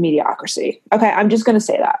oversaturation of mediocrity. Okay, I'm just going to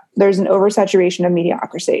say that. There's an oversaturation of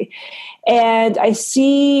mediocrity. And I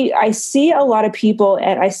see a lot of people,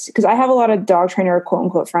 and because I have a lot of dog trainer quote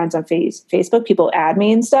unquote friends on Facebook, people add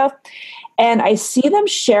me and stuff. And I see them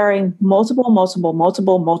sharing multiple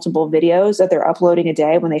videos that they're uploading a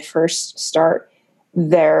day when they first start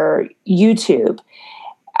their YouTube.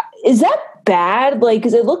 Is that bad? Like,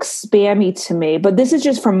 because it looks spammy to me, but this is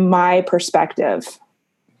just from my perspective.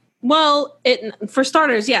 Well, for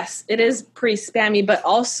starters, yes, it is pretty spammy, but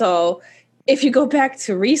also if you go back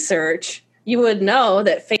to research, you would know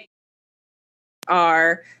that Facebook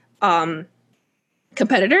are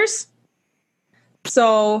competitors.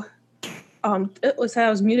 So I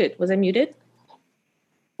was muted. Was I muted?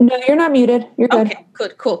 No, you're not muted. You're good. Okay,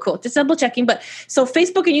 good, cool. Just double checking. But so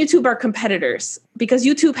Facebook and YouTube are competitors because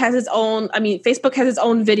YouTube has Facebook has its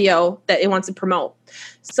own video that it wants to promote.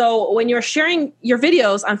 So when you're sharing your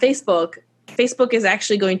videos on Facebook is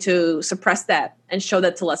actually going to suppress that and show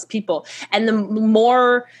that to less people. And the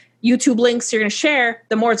more YouTube links you're going to share,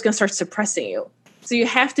 the more it's going to start suppressing you. So you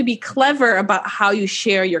have to be clever about how you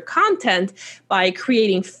share your content by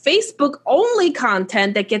creating Facebook-only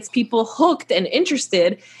content that gets people hooked and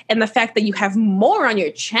interested, and the fact that you have more on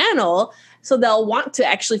your channel, so they'll want to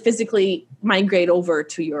actually physically migrate over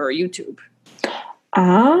to your YouTube.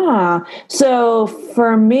 So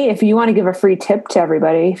for me, if you want to give a free tip to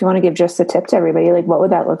everybody, if you want to give just a tip to everybody, like what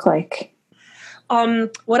would that look like?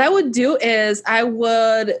 What I would do is I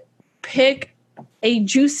would pick a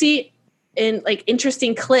juicy and like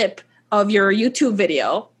interesting clip of your YouTube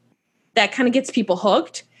video that kind of gets people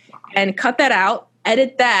hooked, and cut that out,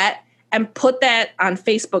 edit that, and put that on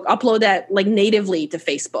Facebook, upload that like natively to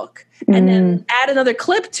Facebook, and then add another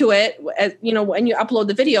clip to it. When you upload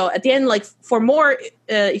the video at the end, like for more,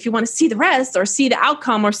 if you want to see the rest or see the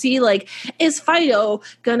outcome or see like, is Fido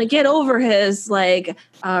gonna get over his like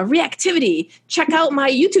reactivity? Check out my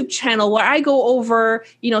YouTube channel where I go over,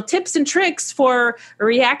 tips and tricks for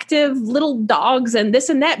reactive little dogs and this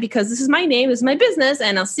and that, because this is my name, this is my business,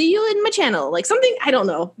 and I'll see you in my channel. Like something, I don't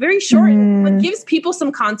know, very short, but gives people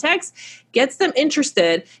some context, gets them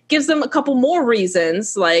interested, gives them a couple more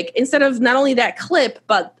reasons, like instead of not only that clip,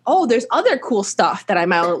 but, there's other cool stuff that I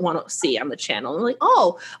might want to see on the channel. I'm like,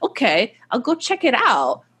 okay, I'll go check it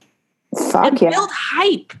out. Build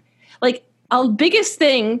hype. Like, our biggest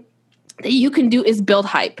thing that you can do is build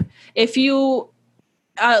hype. If you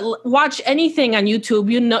watch anything on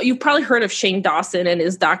YouTube, you've probably heard of Shane Dawson and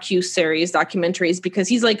his documentaries, because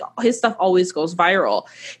he's like, his stuff always goes viral.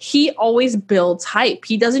 He always builds hype.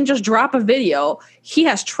 He doesn't just drop a video. He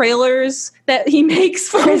has trailers that he makes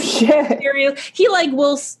for his material.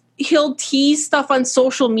 He'll tease stuff on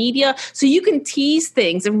social media, so you can tease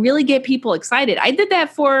things and really get people excited. I did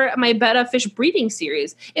that for my betta fish breeding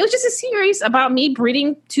series. It was just a series about me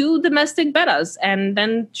breeding 2 domestic bettas and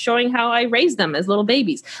then showing how I raised them as little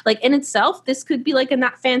babies. Like in itself, this could be like a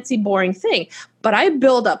not fancy, boring thing, but I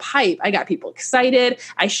build up hype. I got people excited.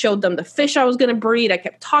 I showed them the fish I was going to breed. I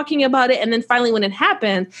kept talking about it. And then finally, when it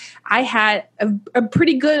happened, I had a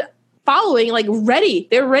pretty good following, like ready.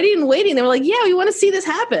 They're ready and waiting. They were like, yeah, we want to see this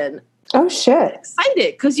happen. Oh shit.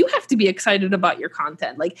 Excited, because you have to be excited about your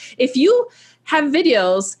content. Like if you have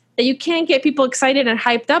videos that you can't get people excited and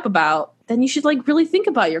hyped up about, then you should like really think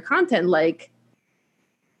about your content. Like,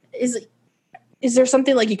 is there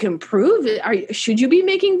something like you can improve? Should you be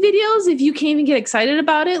making videos if you can't even get excited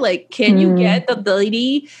about it? Like, can you get the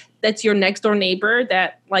lady that's your next door neighbor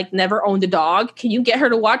that like never owned a dog? Can you get her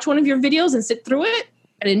to watch one of your videos and sit through it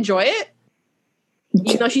and enjoy it,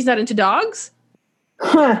 even though she's not into dogs?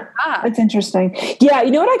 That's interesting. Yeah,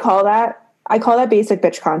 you know what I call that? I call that basic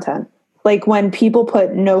bitch content. Like when people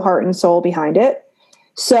put no heart and soul behind it.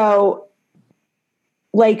 So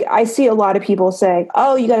like I see a lot of people say,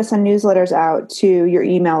 oh, you got to send newsletters out to your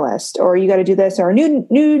email list, or you got to do this, or a new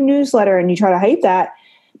newsletter, and you try to hype that.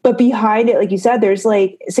 But behind it, like you said, there's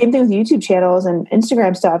like same thing with YouTube channels and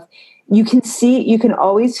Instagram stuff. You can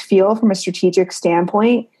always feel from a strategic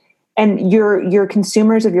standpoint, and your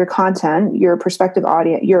consumers of your content, your prospective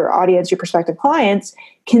audience, your prospective clients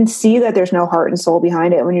can see that there's no heart and soul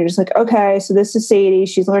behind it. When you're just like, okay, so this is Sadie,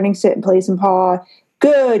 she's learning sit and place and paw.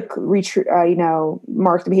 Good,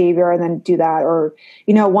 mark the behavior and then do that. Or,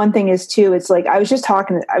 one thing is too, it's like, I was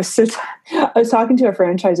talking to a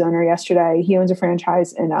franchise owner yesterday. He owns a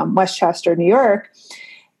franchise in Westchester, New York.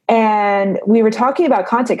 And we were talking about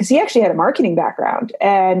content because he actually had a marketing background.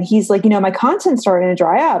 And he's like, my content's starting to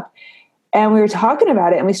dry up. And we were talking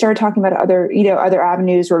about it, and we started talking about other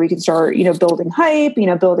avenues where we can start, building hype,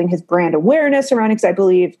 building his brand awareness around it. Because I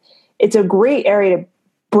believe it's a great area to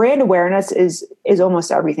brand awareness is almost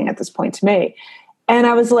everything at this point to me. And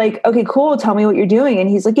I was like, okay, cool. Tell me what you're doing. And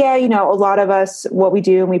he's like, yeah, a lot of us, what we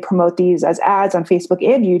do, and we promote these as ads on Facebook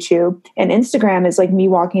and YouTube and Instagram is like me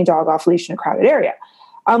walking a dog off leash in a crowded area.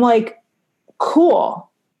 I'm like, cool.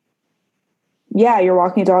 Yeah, you're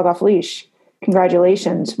walking a dog off leash.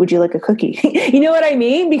 Congratulations. Would you like a cookie? You know what I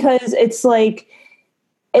mean? Because it's like,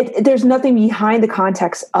 there's nothing behind the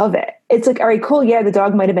context of it. It's like, all right, cool. Yeah, the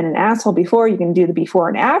dog might've been an asshole before. You can do the before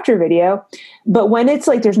and after video. But when it's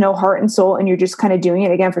like, there's no heart and soul and you're just kind of doing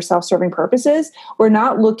it again for self-serving purposes, we're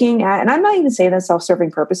not looking at, and I'm not even saying that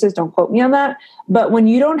self-serving purposes, don't quote me on that. But when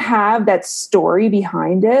you don't have that story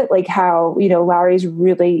behind it, like how, Larry's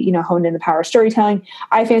really, honed in the power of storytelling.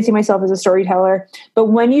 I fancy myself as a storyteller, but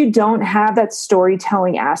when you don't have that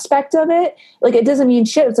storytelling aspect of it, like it doesn't mean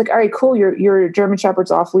shit. It's like, all right, cool. Your German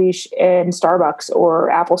Shepherd's off leash in Starbucks or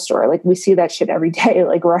Apple Store. Like we see that shit every day,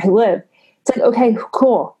 like where I live. It's like, okay,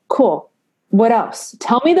 cool. What else?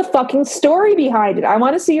 Tell me the fucking story behind it. I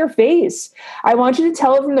want to see your face. I want you to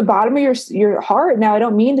tell it from the bottom of your heart. Now, I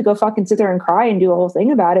don't mean to go fucking sit there and cry and do a whole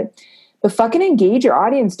thing about it, but fucking engage your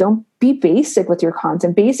audience. Don't be basic with your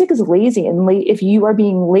content. Basic is lazy. And if you are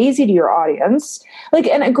being lazy to your audience, like,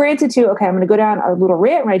 and granted too, okay, I'm going to go down a little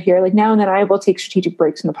rant right here. Like now and then I will take strategic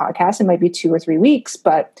breaks in the podcast. It might be 2 or 3 weeks,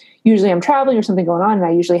 but usually I'm traveling or something going on. And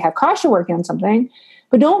I usually have Kasha working on something.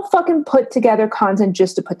 But don't fucking put together content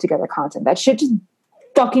just to put together content. That shit just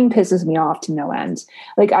fucking pisses me off to no end.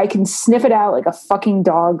 Like I can sniff it out like a fucking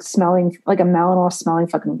dog smelling, like a Malinois smelling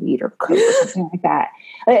fucking weed or coke or something like that.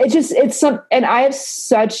 And I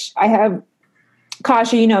have,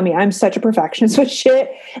 Kasha, you know me, I'm such a perfectionist with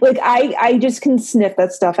shit. Like I just can sniff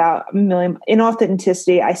that stuff out a million.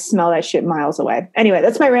 Inauthenticity, I smell that shit miles away. Anyway,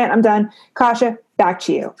 that's my rant. I'm done. Kasha, back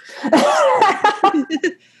to you.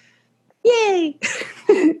 Yay.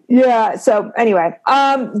 Yeah. So anyway,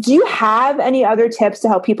 do you have any other tips to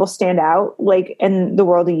help people stand out like in the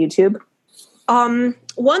world of YouTube?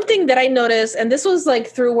 One thing that I noticed, and this was like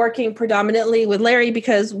through working predominantly with Larry,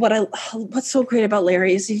 because what's so great about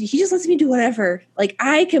Larry is he just lets me do whatever. Like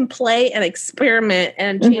I can play and experiment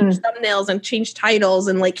and change thumbnails and change titles.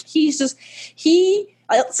 And like,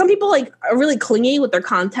 some people like are really clingy with their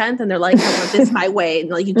content and they're like, I want this my way. And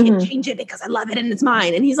like, you can't change it because I love it and it's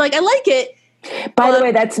mine. And he's like, I like it. By the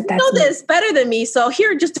way, that's you know this better than me. So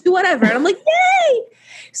here, just do whatever. And I'm like, yay.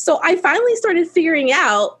 So I finally started figuring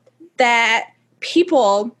out that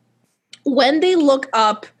people, when they look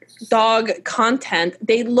up dog content,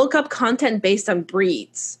 they look up content based on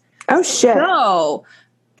breeds. Oh shit. So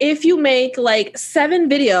if you make like 7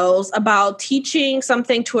 videos about teaching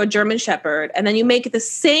something to a German Shepherd, and then you make the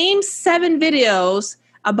same 7 videos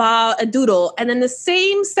about a Doodle, and then the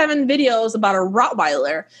same 7 videos about a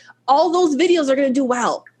Rottweiler, all those videos are going to do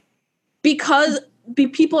well because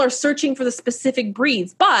people are searching for the specific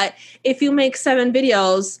breeds. But if you make 7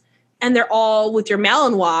 videos and they're all with your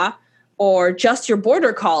Malinois or just your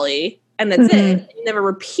Border Collie, and that's it, you never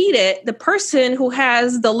repeat it, the person who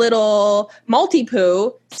has the little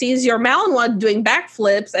Maltipoo sees your Malinois doing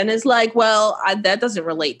backflips and is like, well, that doesn't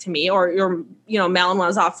relate to me. Or your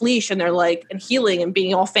Malinois off leash and they're like, and healing and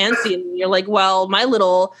being all fancy. And you're like, well, my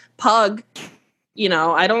little pug,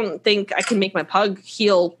 I don't think I can make my pug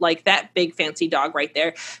heel like that big fancy dog right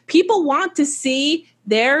there. People want to see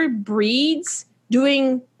their breeds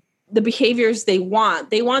doing the behaviors they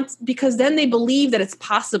want. Because then they believe that it's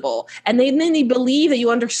possible. And then they believe that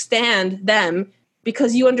you understand them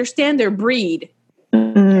because you understand their breed.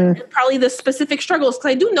 And probably the specific struggles.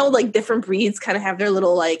 Because I do know like different breeds kind of have their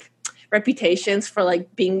little like reputations for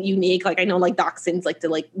like being unique. Like I know like dachshunds like to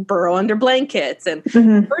like burrow under blankets. And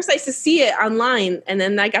first I used to see it online, and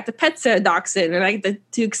then I got to pet sit a dachshund, and I got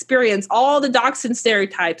to experience all the dachshund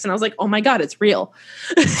stereotypes. And I was like, oh my God, it's real.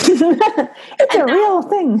 It's a real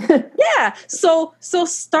thing. Yeah. So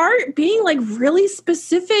start being like really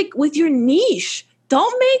specific with your niche.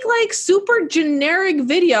 Don't make like super generic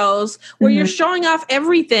videos where you're showing off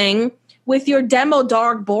everything with your demo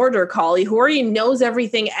dog border collie who already knows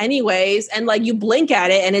everything anyways. And like you blink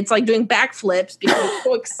at it and it's like doing backflips because it's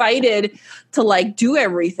so excited to like do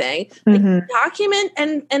everything. Like, document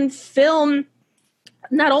and film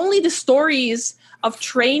not only the stories of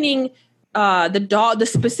training the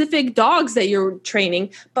specific dogs that you're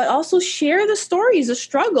training, but also share the stories, the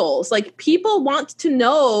struggles. Like people want to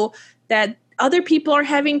know that other people are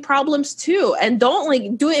having problems too, and don't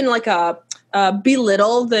like do it in like a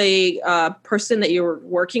belittle the person that you're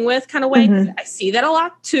working with kind of way. I see that a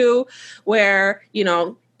lot too, where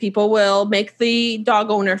people will make the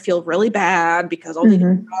dog owner feel really bad because they did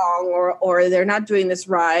wrong or they're not doing this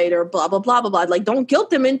right or blah blah blah blah blah. Like don't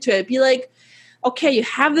guilt them into it. Be like, okay, you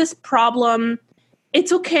have this problem.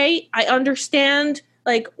 It's okay. I understand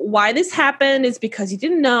like why this happened is because you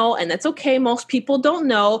didn't know, and that's okay. Most people don't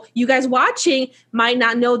know. You guys watching might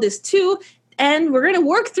not know this too. And we're going to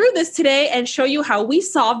work through this today and show you how we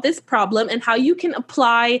solve this problem and how you can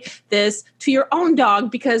apply this to your own dog,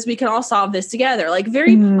 because we can all solve this together. Like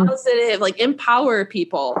very positive, like empower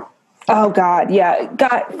people. Oh God. Yeah.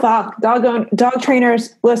 God, fuck. Dog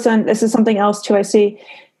trainers. Listen, this is something else too. I see.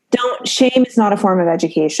 Shame is not a form of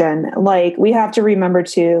education. Like we have to remember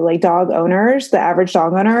too, like dog owners, the average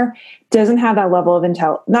dog owner doesn't have that level of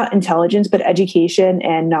not intelligence, but education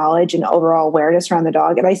and knowledge and overall awareness around the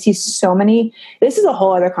dog. And I see so many, this is a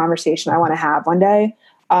whole other conversation I want to have one day.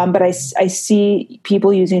 But I see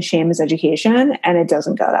people using shame as education, and it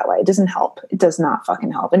doesn't go that way. It doesn't help. It does not fucking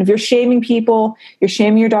help. And if you're shaming people, you're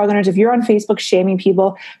shaming your dog owners. If you're on Facebook shaming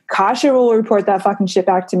people, Kasha will report that fucking shit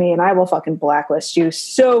back to me, and I will fucking blacklist you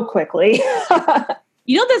so quickly.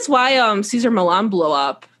 That's why Cesar Millan blew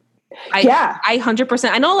up. I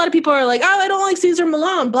 100%. I know a lot of people are like, oh, I don't like Cesar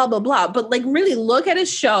Millan, blah, blah, blah. But like really look at his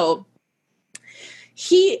show.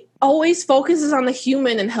 He always focuses on the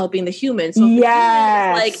human and helping the human. So if the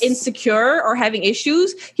human is like insecure or having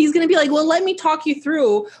issues, he's going to be like, well, let me talk you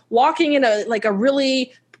through walking in a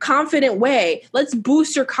really confident way. Let's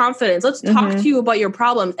boost your confidence. Let's talk to you about your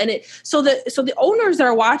problems. And so the owners that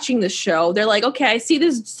are watching this show, they're like, okay, I see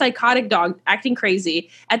this psychotic dog acting crazy.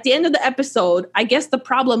 At the end of the episode, I guess the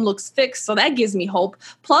problem looks fixed. So that gives me hope.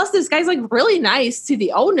 Plus this guy's like really nice to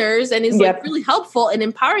the owners and is like really helpful and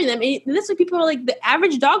empowering them. And that's what people are like, the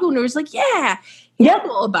average dog owner is like, yeah, I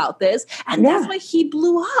know about this. And that's why he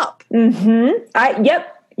blew up. Say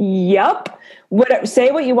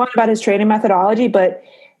what you want about his training methodology, but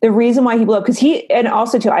the reason why he blew up, because and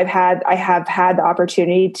also too, I have had the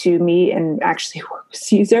opportunity to meet and actually work with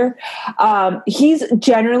Cesar. He's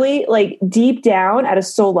generally like deep down at a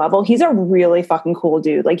soul level, he's a really fucking cool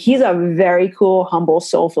dude. Like he's a very cool, humble,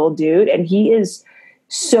 soulful dude. And he is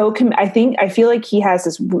so, I feel like he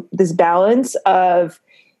has this balance of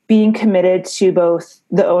being committed to both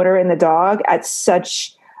the owner and the dog at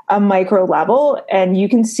such a micro level, and you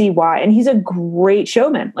can see why. And he's a great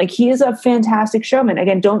showman. Like he is a fantastic showman.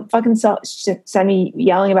 Again, don't fucking send me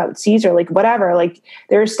yelling about Cesar, like whatever. Like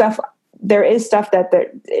there is stuff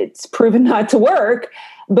that it's proven not to work,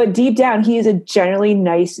 but deep down, he is a generally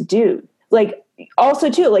nice dude. Like also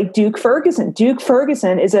too, like Duke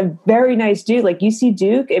Ferguson is a very nice dude. Like you see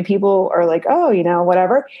Duke and people are like, oh,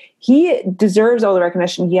 whatever. He deserves all the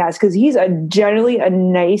recognition he has because he's generally a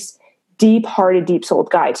nice, deep-hearted, deep-souled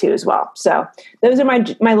guy too as well. So those are my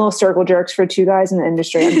little circle jerks for two guys in the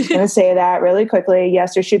industry. I'm just going to say that really quickly.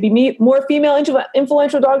 Yes, there should be more female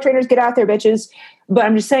influential dog trainers. Get out there, bitches. But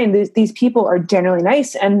I'm just saying these people are generally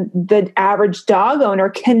nice, and the average dog owner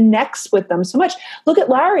connects with them so much. Look at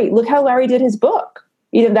Larry. Look how Larry did his book.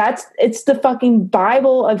 It's the fucking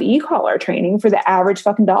Bible of e-collar training for the average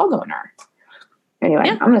fucking dog owner. Anyway,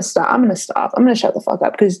 I'm gonna stop. I'm gonna shut the fuck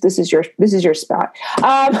up because this is your spot.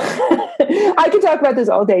 I could talk about this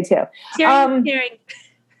all day too. Sharing.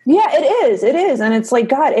 Yeah, it is, and it's like,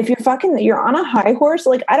 God, if you're on a high horse,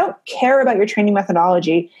 like I don't care about your training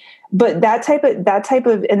methodology, but that type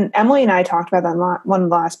of, and Emily and I talked about that in one of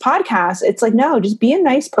the last podcasts. It's like, no, just be a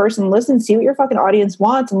nice person, listen, see what your fucking audience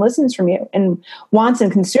wants and listens from you and wants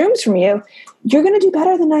and consumes from you. You're going to do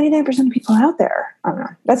better than 99% of people out there. I don't know.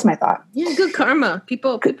 That's my thought. Yeah, good karma.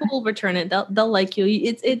 People will return it. They'll like you.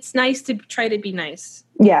 It's nice to try to be nice.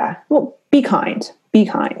 Yeah. Well, be kind. Be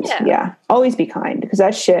kind. Yeah. Always be kind because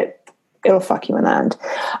that shit it'll fuck you in the end.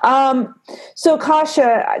 So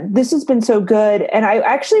Kasha, this has been so good. And I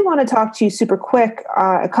actually want to talk to you super quick,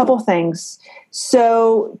 a couple things.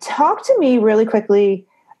 So talk to me really quickly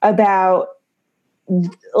about,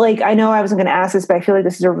 like, I know I wasn't going to ask this, but I feel like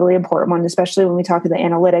this is a really important one, especially when we talk to the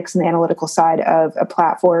analytics and the analytical side of a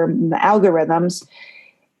platform and the algorithms.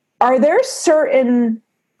 Are there certain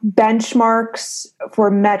benchmarks for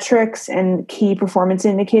metrics and key performance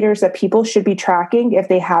indicators that people should be tracking if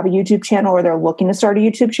they have a YouTube channel or they're looking to start a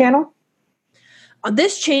YouTube channel?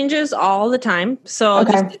 This changes all the time. So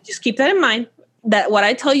just keep that in mind, that what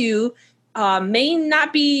I tell you may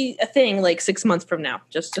not be a thing like 6 months from now.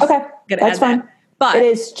 Just okay. That's fine. That. But it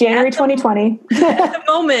is January 2020. At the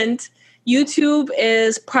moment, YouTube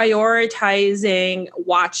is prioritizing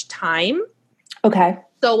watch time. Okay.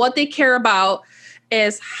 So what they care about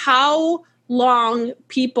is how long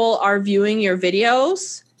people are viewing your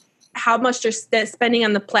videos, how much they're spending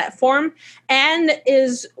on the platform, and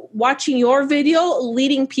is watching your video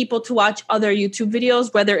leading people to watch other YouTube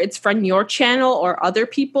videos, whether it's from your channel or other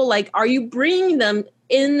people. Like, are you bringing them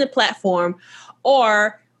in the platform,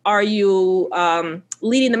 or are you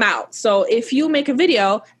leading them out? So if you make a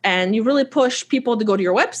video and you really push people to go to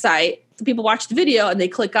your website, so people watch the video and they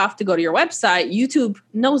click off to go to your website, YouTube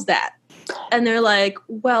knows that. And they're like,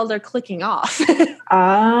 well, they're clicking off. You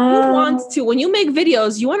want to, when you make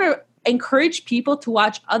videos, you want to encourage people to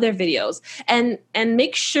watch other videos and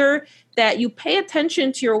make sure that you pay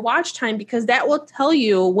attention to your watch time, because that will tell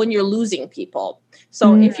you when you're losing people.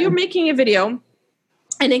 So if you're making a video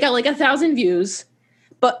and they got like 1,000 views,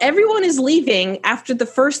 but everyone is leaving after the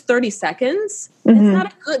first 30 seconds, that's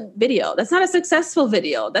not a good video. That's not a successful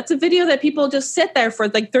video. That's a video that people just sit there for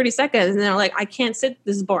like 30 seconds and they're like, I can't sit.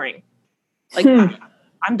 This is boring. Like,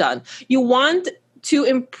 I'm done. You want to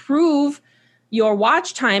improve your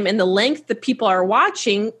watch time and the length that people are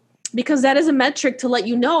watching, because that is a metric to let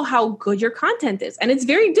you know how good your content is. And it's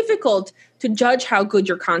very difficult to judge how good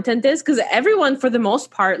your content is, because everyone, for the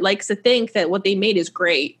most part, likes to think that what they made is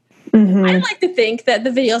great. I like to think that the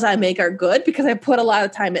videos I make are good because I put a lot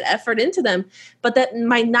of time and effort into them, but that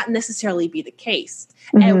might not necessarily be the case.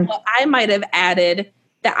 And what I might have added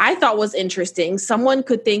that I thought was interesting, someone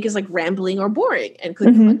could think is like rambling or boring and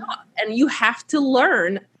could click off. And you have to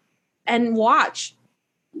learn and watch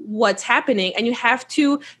what's happening, and you have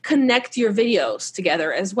to connect your videos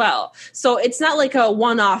together as well. So it's not like a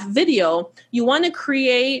one-off video. You want to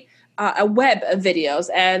create a web of videos.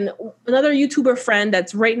 And another YouTuber friend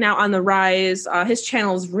that's right now on the rise, his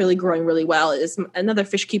channel is really growing really well, is another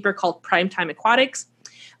fish keeper called Primetime Aquatics.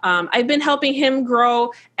 I've been helping him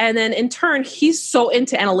grow, and then in turn, he's so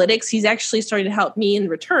into analytics. He's actually starting to help me in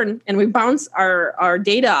return, and we bounce our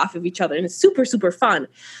data off of each other, and it's super, super fun.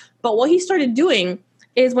 But what he started doing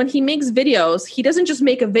is when he makes videos, he doesn't just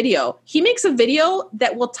make a video. He makes a video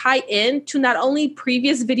that will tie in to not only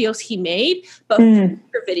previous videos he made, but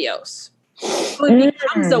future videos. So it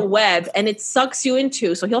becomes a web, and it sucks you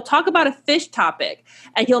into. So he'll talk about a fish topic,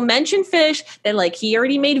 and he'll mention fish that like he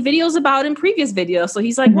already made videos about in previous videos. So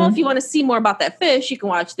he's like, well, if you want to see more about that fish, you can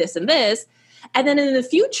watch this and this. And then in the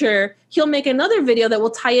future, he'll make another video that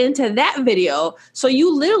will tie into that video. So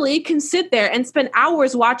you literally can sit there and spend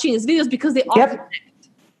hours watching his videos because they all connect.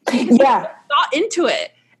 Because thought into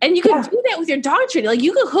it. And you can do that with your dog training. Like,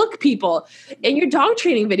 you can hook people in your dog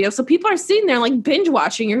training videos. So people are sitting there like binge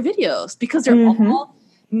watching your videos because they're all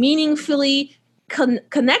meaningfully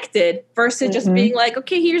connected versus just being like,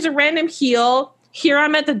 okay, here's a random heel. Here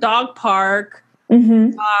I'm at the dog park.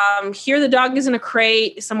 Here the dog is in a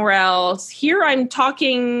crate somewhere else. Here I'm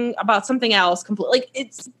talking about something else. Like,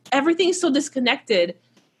 it's everything's so disconnected.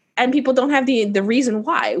 And people don't have the reason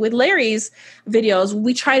why. With Larry's videos,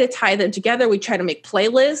 we try to tie them together. We try to make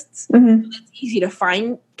playlists. So it's easy to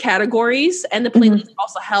find categories. And the playlists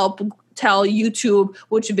also help tell YouTube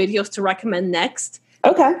which videos to recommend next.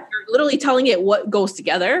 Okay. You're literally telling it what goes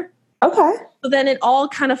together. Okay. So then it all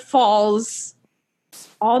kind of falls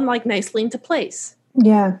all like nicely into place.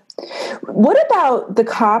 Yeah. What about the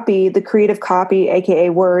copy, the creative copy, aka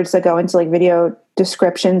words that go into like video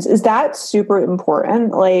descriptions? Is that super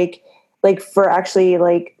important? Like for actually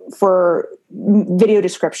like for video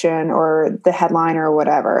description or the headline or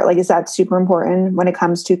whatever? Like, is that super important when it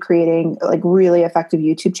comes to creating like really effective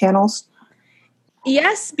YouTube channels?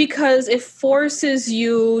 Yes, because it forces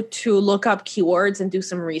you to look up keywords and do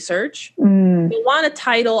some research. You want a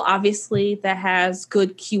title, obviously, that has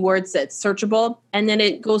good keywords that's searchable. And then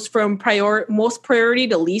it goes from most priority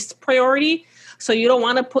to least priority. So you don't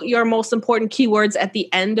want to put your most important keywords at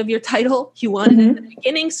the end of your title. You want it at the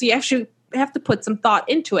beginning. So you actually have to put some thought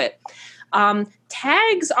into it.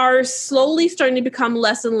 Tags are slowly starting to become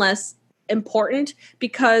less and less important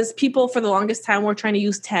because people for the longest time were trying to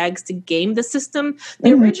use tags to game the system.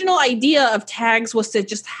 The original idea of tags was to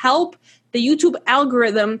just help the YouTube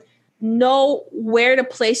algorithm know where to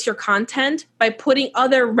place your content by putting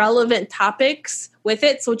other relevant topics with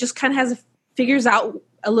it. So it just kind of figures out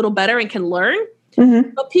a little better and can learn.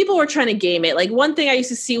 But people were trying to game it. Like one thing I used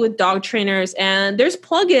to see with dog trainers, and there's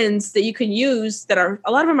plugins that you can use that are,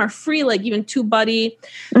 a lot of them are free, like even TubeBuddy,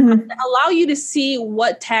 that allow you to see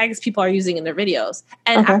what tags people are using in their videos.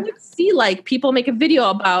 And I would see like people make a video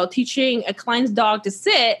about teaching a client's dog to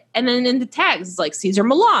sit, and then in the tags it's like Cesar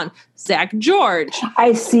Millan, Zach George,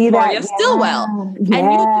 I see that. Gloria Stillwell.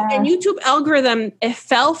 And YouTube algorithm, it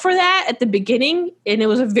fell for that at the beginning, and it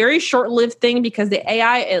was a very short-lived thing because the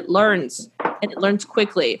AI, it learns. And it learns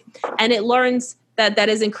quickly. And it learns that that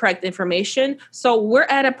is incorrect information. So we're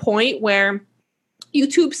at a point where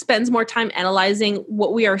YouTube spends more time analyzing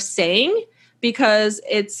what we are saying because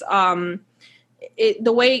it's the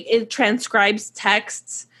way it transcribes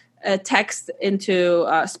text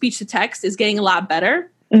into speech to text is getting a lot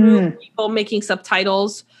better through people making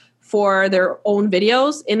subtitles for their own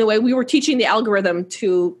videos. In the way we were teaching the algorithm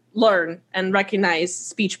to learn and recognize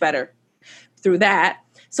speech better through that.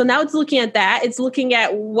 So now it's looking at that. It's looking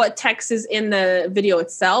at what text is in the video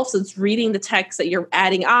itself. So it's reading the text that you're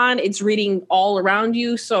adding on. It's reading all around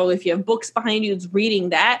you. So if you have books behind you, it's reading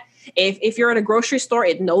that. If you're at a grocery store,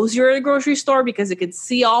 it knows you're at a grocery store because it could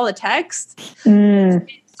see all the text.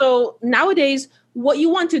 So nowadays, what you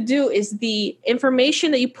want to do is the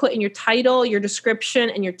information that you put in your title, your description,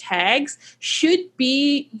 and your tags should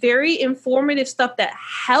be very informative stuff that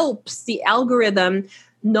helps the algorithm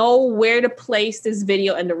know where to place this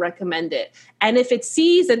video and to recommend it. And if it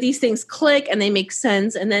sees that these things click and they make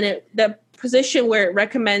sense, and then the position where it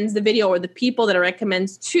recommends the video or the people that it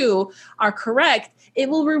recommends to are correct, it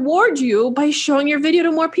will reward you by showing your video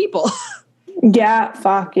to more people. Yeah,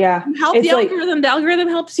 fuck, yeah. Help it's the algorithm. The algorithm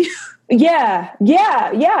helps you. Yeah.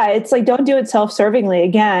 It's like, don't do it self-servingly.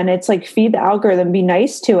 Again, it's like feed the algorithm, be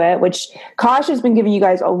nice to it, which Kosh has been giving you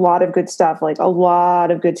guys a lot of good stuff, like a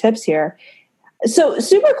lot of good tips here. So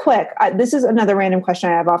super quick, this is another random question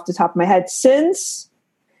I have off the top of my head. Since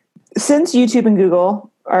YouTube and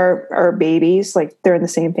Google are babies, like they're in the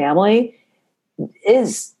same family,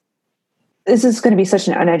 this is going to be such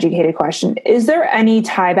an uneducated question. Is there any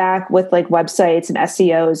tie back with like websites and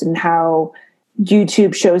SEOs and how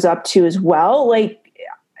YouTube shows up to as well? Like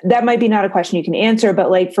that might be not a question you can answer, but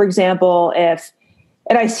like, for example,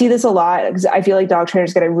 and I see this a lot because I feel like dog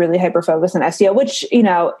trainers get a really hyper focus on SEO, which, you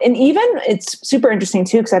know, and even it's super interesting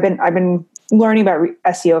too, because I've been learning about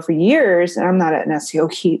SEO for years, and I'm not an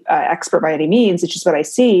SEO expert by any means. It's just what I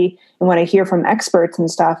see and what I hear from experts and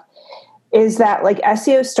stuff is that like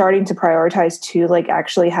SEO is starting to prioritize to like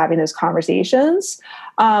actually having those conversations.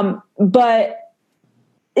 But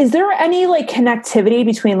is there any like connectivity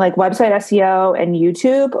between like website SEO and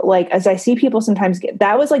YouTube? Like, as I see people sometimes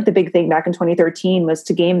that was like the big thing back in 2013 was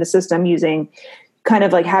to game the system using kind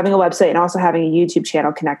of like having a website and also having a YouTube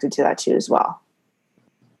channel connected to that too as well.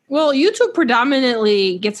 Well, YouTube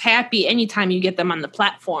predominantly gets happy anytime you get them on the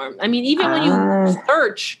platform. I mean, even when you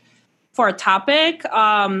search for a topic,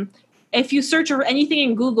 if you search for anything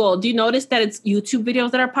in Google, do you notice that it's YouTube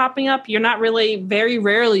videos that are popping up? You're not really, very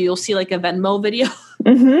rarely you'll see like a Venmo video.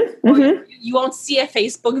 You won't see a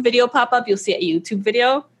Facebook video pop up. You'll see a YouTube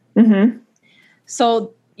video.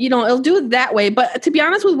 So, you know, it'll do it that way. But to be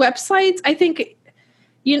honest with websites, I think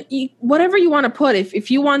you whatever you want to put,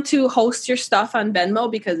 if you want to host your stuff on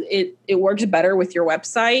Venmo because it works better with your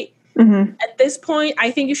website, at this point,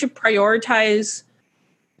 I think you should prioritize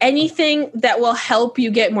anything that will help you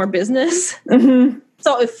get more business.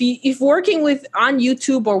 So if working on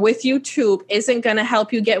YouTube or with YouTube isn't going to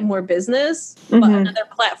help you get more business, but another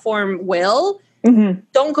platform will,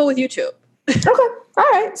 don't go with YouTube. Okay. All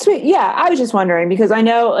right. Sweet. Yeah. I was just wondering because I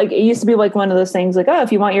know like it used to be like one of those things like, oh,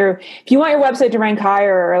 if you want your website to rank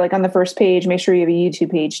higher or like on the first page, make sure you have a YouTube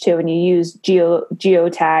page too. And you use geo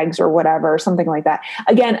tags or whatever, something like that.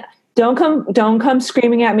 Again, don't come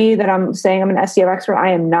screaming at me that I'm saying I'm an SEO expert.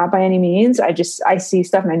 I am not by any means. I see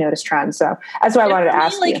stuff and I notice trends. So that's why I wanted to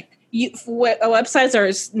ask you. Websites are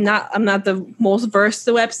not. I'm not the most versed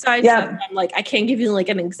to websites. Yeah. So I'm like I can't give you like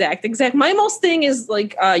an exact. My most thing is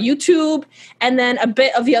like YouTube, and then a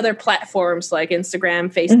bit of the other platforms like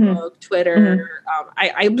Instagram, Facebook, Twitter.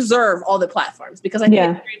 I observe all the platforms because I think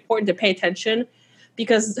it's very important to pay attention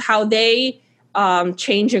because how they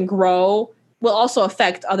change and grow will also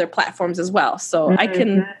affect other platforms as well. So I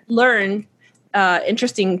can learn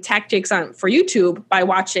interesting tactics for YouTube by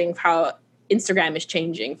watching how Instagram is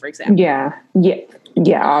changing, for example. Yeah,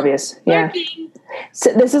 obvious. Yeah.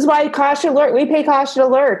 So this is why Kasha lurk. We pay Kasha to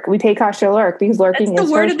lurk. We pay Kasha to lurk because lurking That's is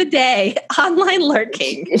the word of the day. Online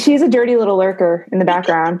lurking. She's a dirty little lurker in the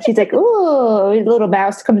background. She's like, ooh, a little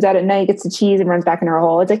mouse comes out at night, gets the cheese, and runs back in her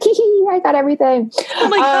hole. It's like, hee hee, I got everything. Oh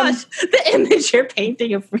my gosh, the image you're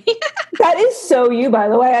painting of me. That is so you, by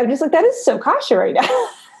the way. I'm just like, that is so Kasha right now.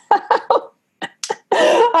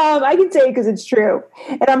 I can say it because it's true.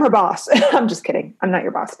 And I'm her boss. I'm just kidding. I'm not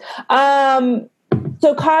your boss.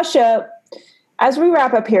 So Kasha, as we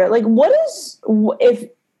wrap up here, like if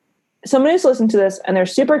someone is listening to this and they're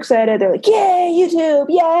super excited, they're like, yay, YouTube,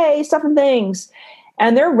 yay, stuff and things.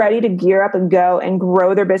 And they're ready to gear up and go and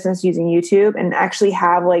grow their business using YouTube and actually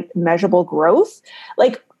have like measurable growth.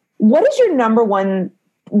 Like, what is their number one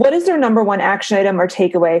action item or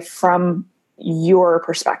takeaway from your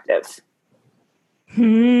perspective?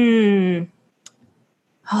 Oh,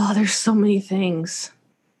 there's so many things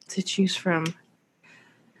to choose from.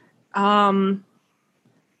 I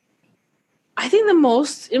think the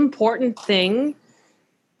most important thing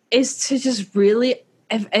is to just really,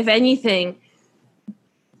 if anything,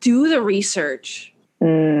 do the research.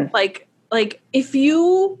 Like if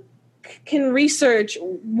you can research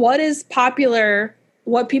what is popular,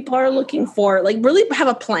 what people are looking for, like really have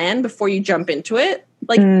a plan before you jump into it.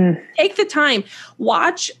 Like take the time,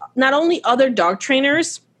 watch not only other dog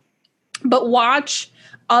trainers, but watch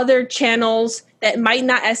other channels that might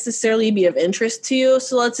not necessarily be of interest to you.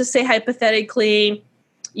 So let's just say hypothetically,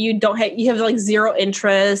 you have like zero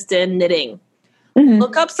interest in knitting.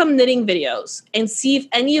 Look up some knitting videos and see if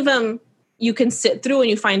any of them you can sit through and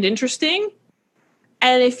you find interesting.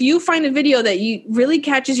 And if you find a video that you really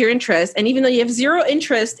catches your interest, and even though you have zero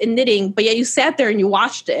interest in knitting, but yet you sat there and you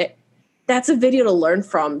watched it, that's a video to learn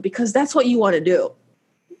from because that's what you want to do.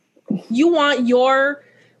 You want your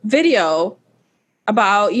video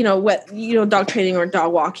about, dog training or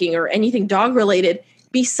dog walking or anything dog related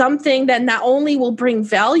be something that not only will bring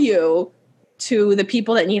value to the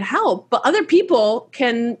people that need help, but other people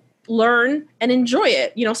can learn and enjoy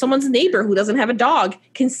it. Someone's neighbor who doesn't have a dog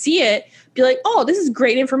can see it, be like, oh, this is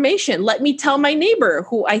great information. Let me tell my neighbor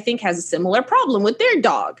who I think has a similar problem with their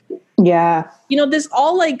dog. Yeah. This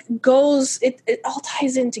all goes, it all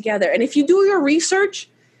ties in together. And if you do your research,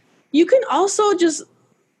 you can also just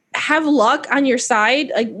have luck on your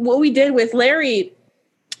side. Like what we did with Larry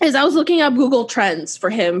is I was looking up Google Trends for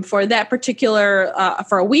him for that particular,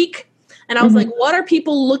 for a week. And I was like, what are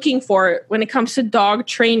people looking for when it comes to dog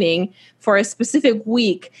training for a specific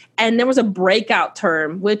week? And there was a breakout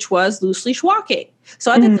term, which was loose leash walking.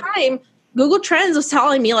 So at the time, Google Trends was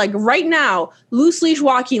telling me like right now, loose leash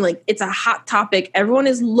walking, like it's a hot topic. Everyone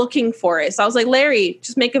is looking for it. So I was like, Larry,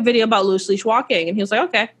 just make a video about loose leash walking. And he was like,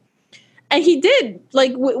 okay. And he did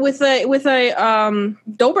like with a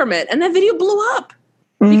Doberman, and that video blew up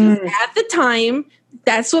because at the time,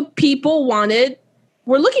 that's what people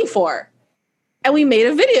were looking for. And we made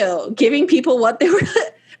a video giving people what they were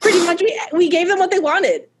pretty much. We gave them what they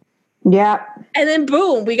wanted. Yeah. And then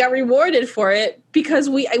boom, we got rewarded for it because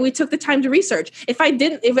we took the time to research. If I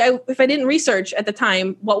didn't research at the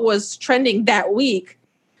time what was trending that week,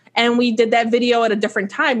 and we did that video at a different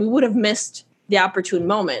time, we would have missed the opportune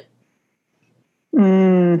moment.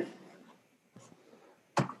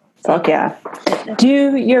 Fuck yeah.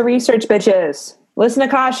 Do your research, bitches. Listen to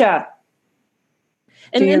Kasha.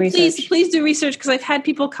 And then please do research, because I've had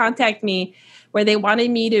people contact me where they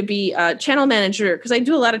wanted me to be a channel manager, because I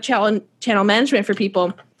do a lot of channel management for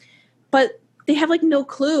people, but they have like no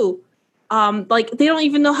clue. Like they don't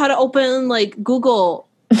even know how to open like Google,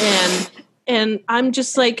 and I'm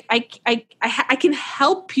just like, I can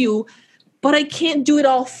help you, but I can't do it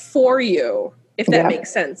all for you, if that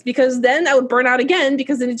makes sense, because then I would burn out again,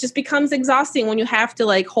 because then it just becomes exhausting when you have to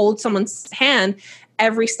like hold someone's hand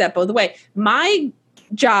every step of the way. My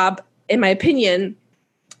job, in my opinion,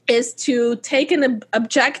 is to take an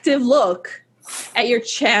objective look at your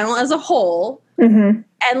channel as a whole and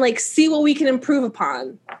like see what we can improve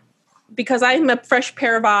upon, because I'm a fresh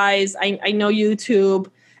pair of eyes. I know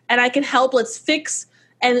YouTube, and I can help. Let's fix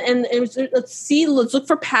and let's look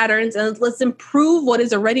for patterns, and let's improve what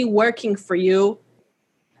is already working for you,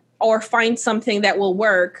 or find something that will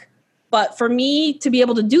work. But for me to be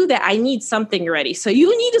able to do that, I need something ready. So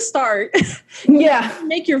you need to start.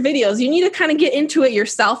 Make your videos. You need to kind of get into it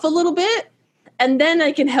yourself a little bit, and then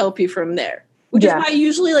I can help you from there. Which is why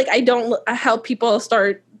usually like I don't help people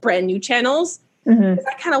start brand new channels. Because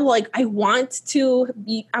I kind of like, I want you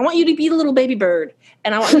to be a little baby bird,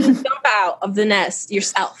 and I want you to jump out of the nest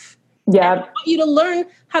yourself. Yeah. And I want you to learn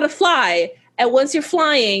how to fly. And once you're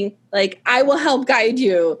flying, like I will help guide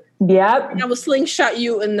you Yep. I will slingshot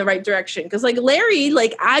you in the right direction. Because like Larry,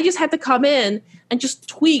 like I just had to come in and just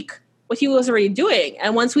tweak what he was already doing.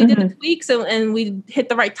 And once we did the tweaks and we hit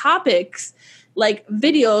the right topics, like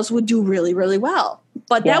videos would do really, really well.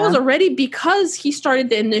 But that was already because he started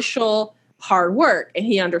the initial hard work and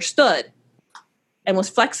he understood and was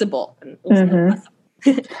flexible. And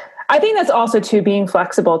I think that's also too being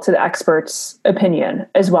flexible to the expert's opinion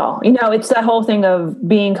as well. You know, it's that whole thing of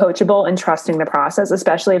being coachable and trusting the process,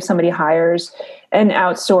 especially if somebody hires an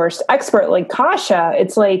outsourced expert like Kasha.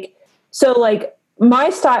 It's like, so like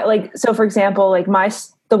my style, like, so for example, like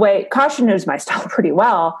the way Kasha knows my style pretty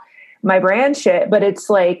well, my brand shit, but it's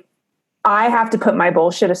like, I have to put my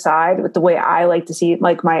bullshit aside with the way I like to see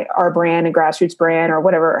like our brand and Grassroots brand or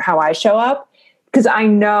whatever, how I show up. Because I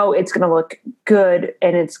know it's going to look good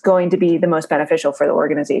and it's going to be the most beneficial for the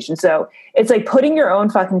organization. So it's like putting your own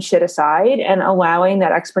fucking shit aside and allowing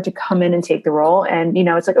that expert to come in and take the role. And, you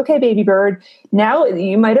know, it's like, okay, baby bird, now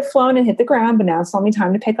you might have flown and hit the ground, but now it's only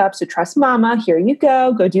time to pick up. So trust mama, here you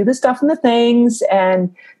go do the stuff and the things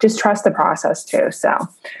and just trust the process too. So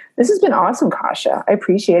this has been awesome, Kasha. I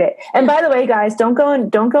appreciate it. And by the way, guys, don't go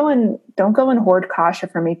and hoard Kasha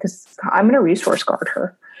for me because I'm going to resource guard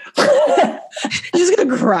her. You're just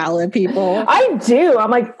gonna growl at people. I do. I'm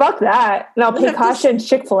like, fuck that. And I'll pay Kasha and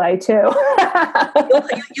Chick-fil-A too.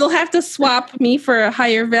 You'll have to swap me for a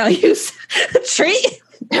higher values treat.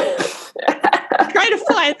 Try to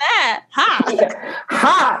find that.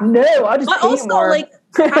 Ha! No, I'll just pay also, more. Like,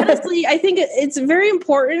 honestly, I think it's very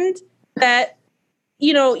important that,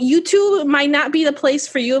 you know, YouTube might not be the place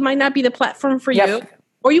for you. It might not be the platform for you.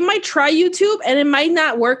 Or you might try YouTube and it might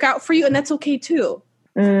not work out for you. And that's okay too.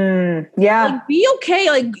 Like, be okay.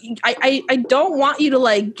 Like I don't want you to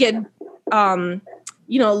like get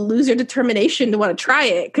you know, lose your determination to want to try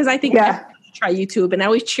it, because I think everyone should try YouTube and I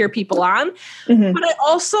always cheer people on. But I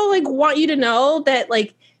also like want you to know that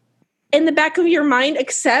like in the back of your mind,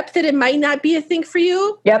 accept that it might not be a thing for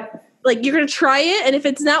you. Like you're gonna try it, and if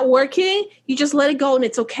it's not working, you just let it go and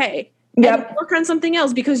it's okay. And work on something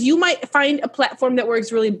else, because you might find a platform that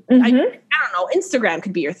works really, I don't know, Instagram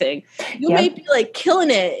could be your thing. You might be like killing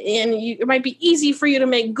it, and it might be easy for you to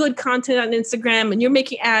make good content on Instagram and you're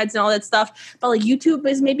making ads and all that stuff, but like YouTube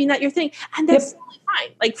is maybe not your thing. And that's totally fine.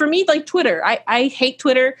 Like for me, like Twitter, I hate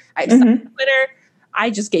Twitter. I suck at Twitter. I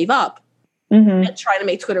just gave up and trying to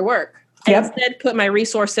make Twitter work. I instead put my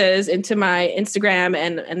resources into my Instagram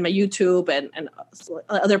and my YouTube and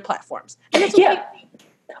other platforms. And that's okay.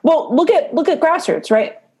 Well, look at Grassroots,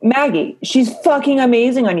 right? Maggie, she's fucking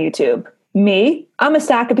amazing on YouTube. Me, I'm a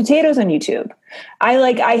sack of potatoes on YouTube.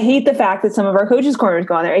 I hate the fact that some of our coaches' corners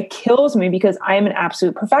go on there. It kills me because I am an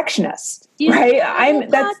absolute perfectionist, right? I'm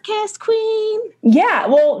that's podcast queen. Yeah,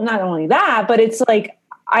 well, not only that, but it's like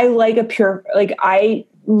I like to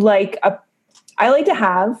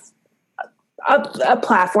have a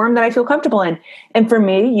platform that I feel comfortable in. And for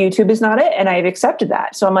me, YouTube is not it. And I've accepted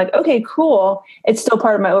that. So I'm like, okay, cool. It's still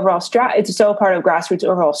part of my overall it's still part of Grassroots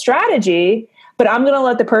overall strategy, but I'm going to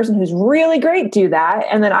let the person who's really great do that.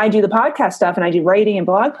 And then I do the podcast stuff and I do writing and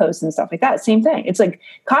blog posts and stuff like that. Same thing. It's like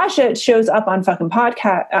Kasha shows up on fucking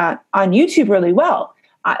podcast, on YouTube really well.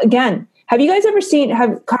 Again, have you guys ever seen,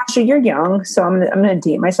 Kasha, you're young, so I'm going to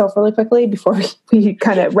date myself really quickly before we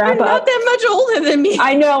kind of wrap up. You're not that much older than me.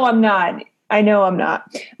 I know I'm not.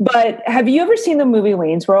 But have you ever seen the movie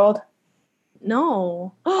Wayne's World?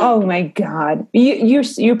 No. Oh my God.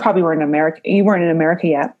 You probably weren't in America. You weren't in America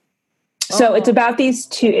yet. So it's about these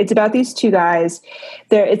two guys.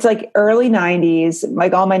 It's like early 90s.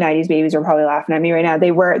 Like all my 90s babies are probably laughing at me right now.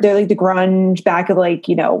 They're like the grunge back of like,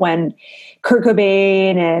 you know, when Kurt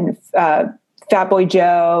Cobain and Fatboy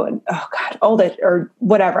Joe, and oh God, all that, or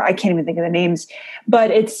whatever. I can't even think of the names, but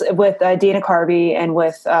it's with Dana Carvey and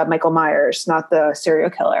with Michael Myers, not the serial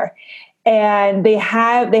killer. And they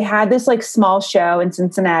had this like small show in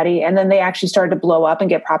Cincinnati, and then they actually started to blow up and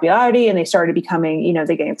get popularity, and they started becoming, you know,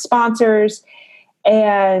 they getting sponsors.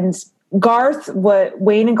 And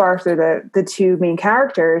Wayne and Garth are the two main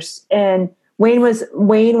characters, and Wayne was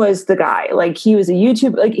the guy. Like he was a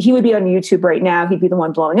YouTube, like he would be on YouTube right now. He'd be the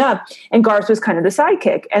one blowing up. And Garth was kind of the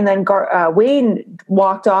sidekick. And then Wayne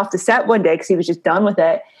walked off the set one day because he was just done with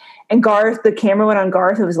it. And Garth, the camera went on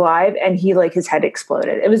Garth. It was live, and his head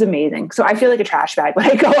exploded. It was amazing. So I feel like a trash bag when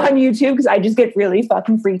I go on YouTube because I just get really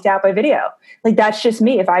fucking freaked out by video. Like that's just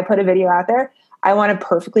me. If I put a video out there, I want to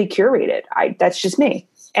perfectly curate it. That's just me.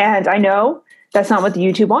 And I know that's not what the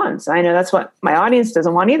YouTube wants. I know that's what my audience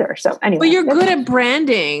doesn't want either. So anyway. But you're good at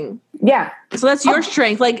branding. Yeah. So that's your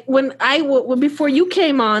strength. Like when before you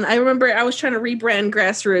came on, I remember I was trying to rebrand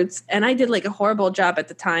Grassroots, and I did like a horrible job at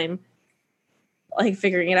the time. like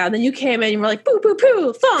figuring it out. Then you came in and you were like, boo, boo,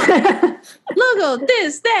 boo, font, logo,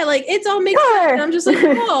 this, that. Like, it's all makes sense. And I'm just like,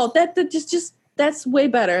 oh, that just that's way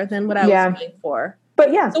better than what I was going for.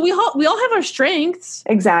 But yeah. So we all have our strengths.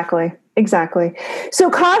 Exactly. So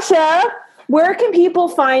Kasha, where can people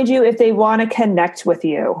find you if they want to connect with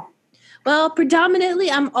you? Well,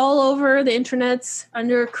 predominantly, I'm all over the internets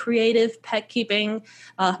under Creative Pet Keeping.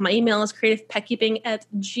 My email is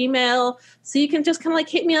creativepetkeeping@gmail. So you can just kind of like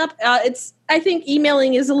hit me up. I think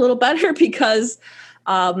emailing is a little better because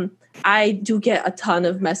I do get a ton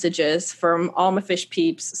of messages from all my fish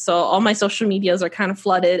peeps. So all my social medias are kind of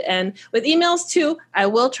flooded. And with emails too, I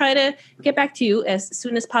will try to get back to you as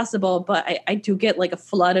soon as possible. But I do get like a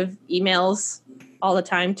flood of emails all the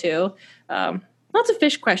time too. Lots of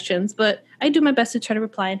fish questions, but I do my best to try to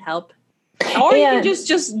reply and help. Or you can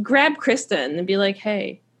just grab Kristen and be like,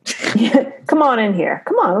 hey. Come on in here.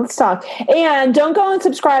 Come on, let's talk. And don't go and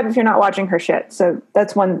subscribe if you're not watching her shit. So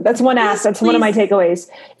that's one ask. That's one of my takeaways.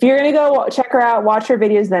 If you're going to go check her out, watch her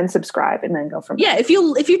videos, then subscribe and then go from there. Yeah,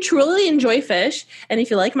 if you truly enjoy fish and if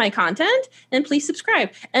you like my content, then please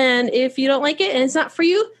subscribe. And if you don't like it and it's not for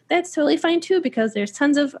you, that's totally fine too, because there's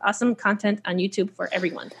tons of awesome content on YouTube for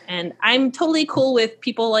everyone. And I'm totally cool with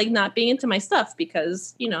people like not being into my stuff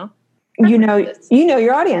because, you know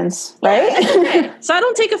your audience, right? Yeah, okay. So I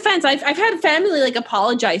don't take offense. I've had family like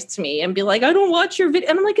apologize to me and be like, I don't watch your video,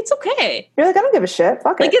 and I'm like, it's okay. You're like, I don't give a shit.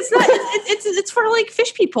 Fuck it. Like it's not. it's for like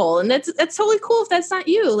fish people, and that's totally cool if that's not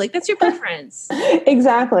you. Like that's your preference.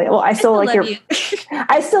 Exactly. Well, I still like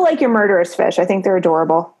I still like your murderous fish. I think they're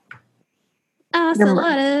adorable.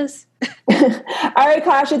 Saladas. All right,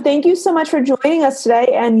 Kasha, thank you so much for joining us today.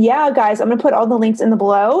 And yeah, guys, I'm going to put all the links in the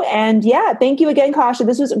below. And yeah, thank you again, Kasha.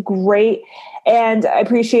 This was great. And I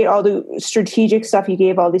appreciate all the strategic stuff you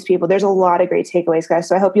gave all these people. There's a lot of great takeaways, guys.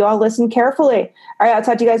 So I hope you all listen carefully. All right, I'll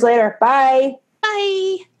talk to you guys later. Bye.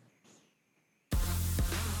 Bye.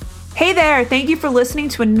 Hey there. Thank you for listening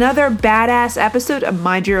to another badass episode of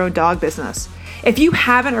Mind Your Own Dog Business. If you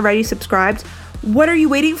haven't already subscribed, what are you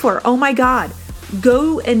waiting for? Oh my God.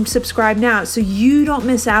 Go and subscribe now so you don't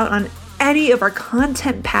miss out on any of our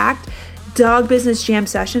content-packed dog business jam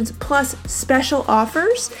sessions, plus special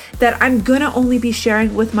offers that I'm gonna only be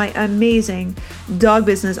sharing with my amazing dog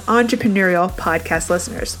business entrepreneurial podcast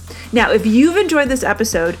listeners. Now, if you've enjoyed this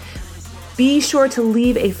episode, be sure to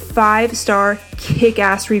leave a 5-star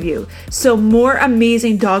kick-ass review so more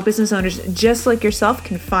amazing dog business owners just like yourself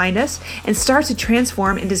can find us and start to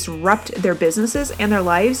transform and disrupt their businesses and their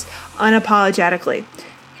lives unapologetically.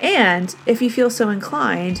 And if you feel so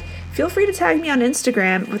inclined, feel free to tag me on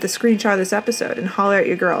Instagram with a screenshot of this episode and holler at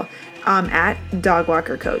your girl. I'm at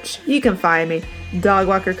Dogwalker Coach. You can find me,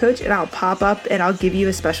 Dogwalker Coach, and I'll pop up and I'll give you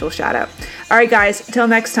a special shout out. All right, guys, till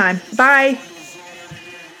next time. Bye.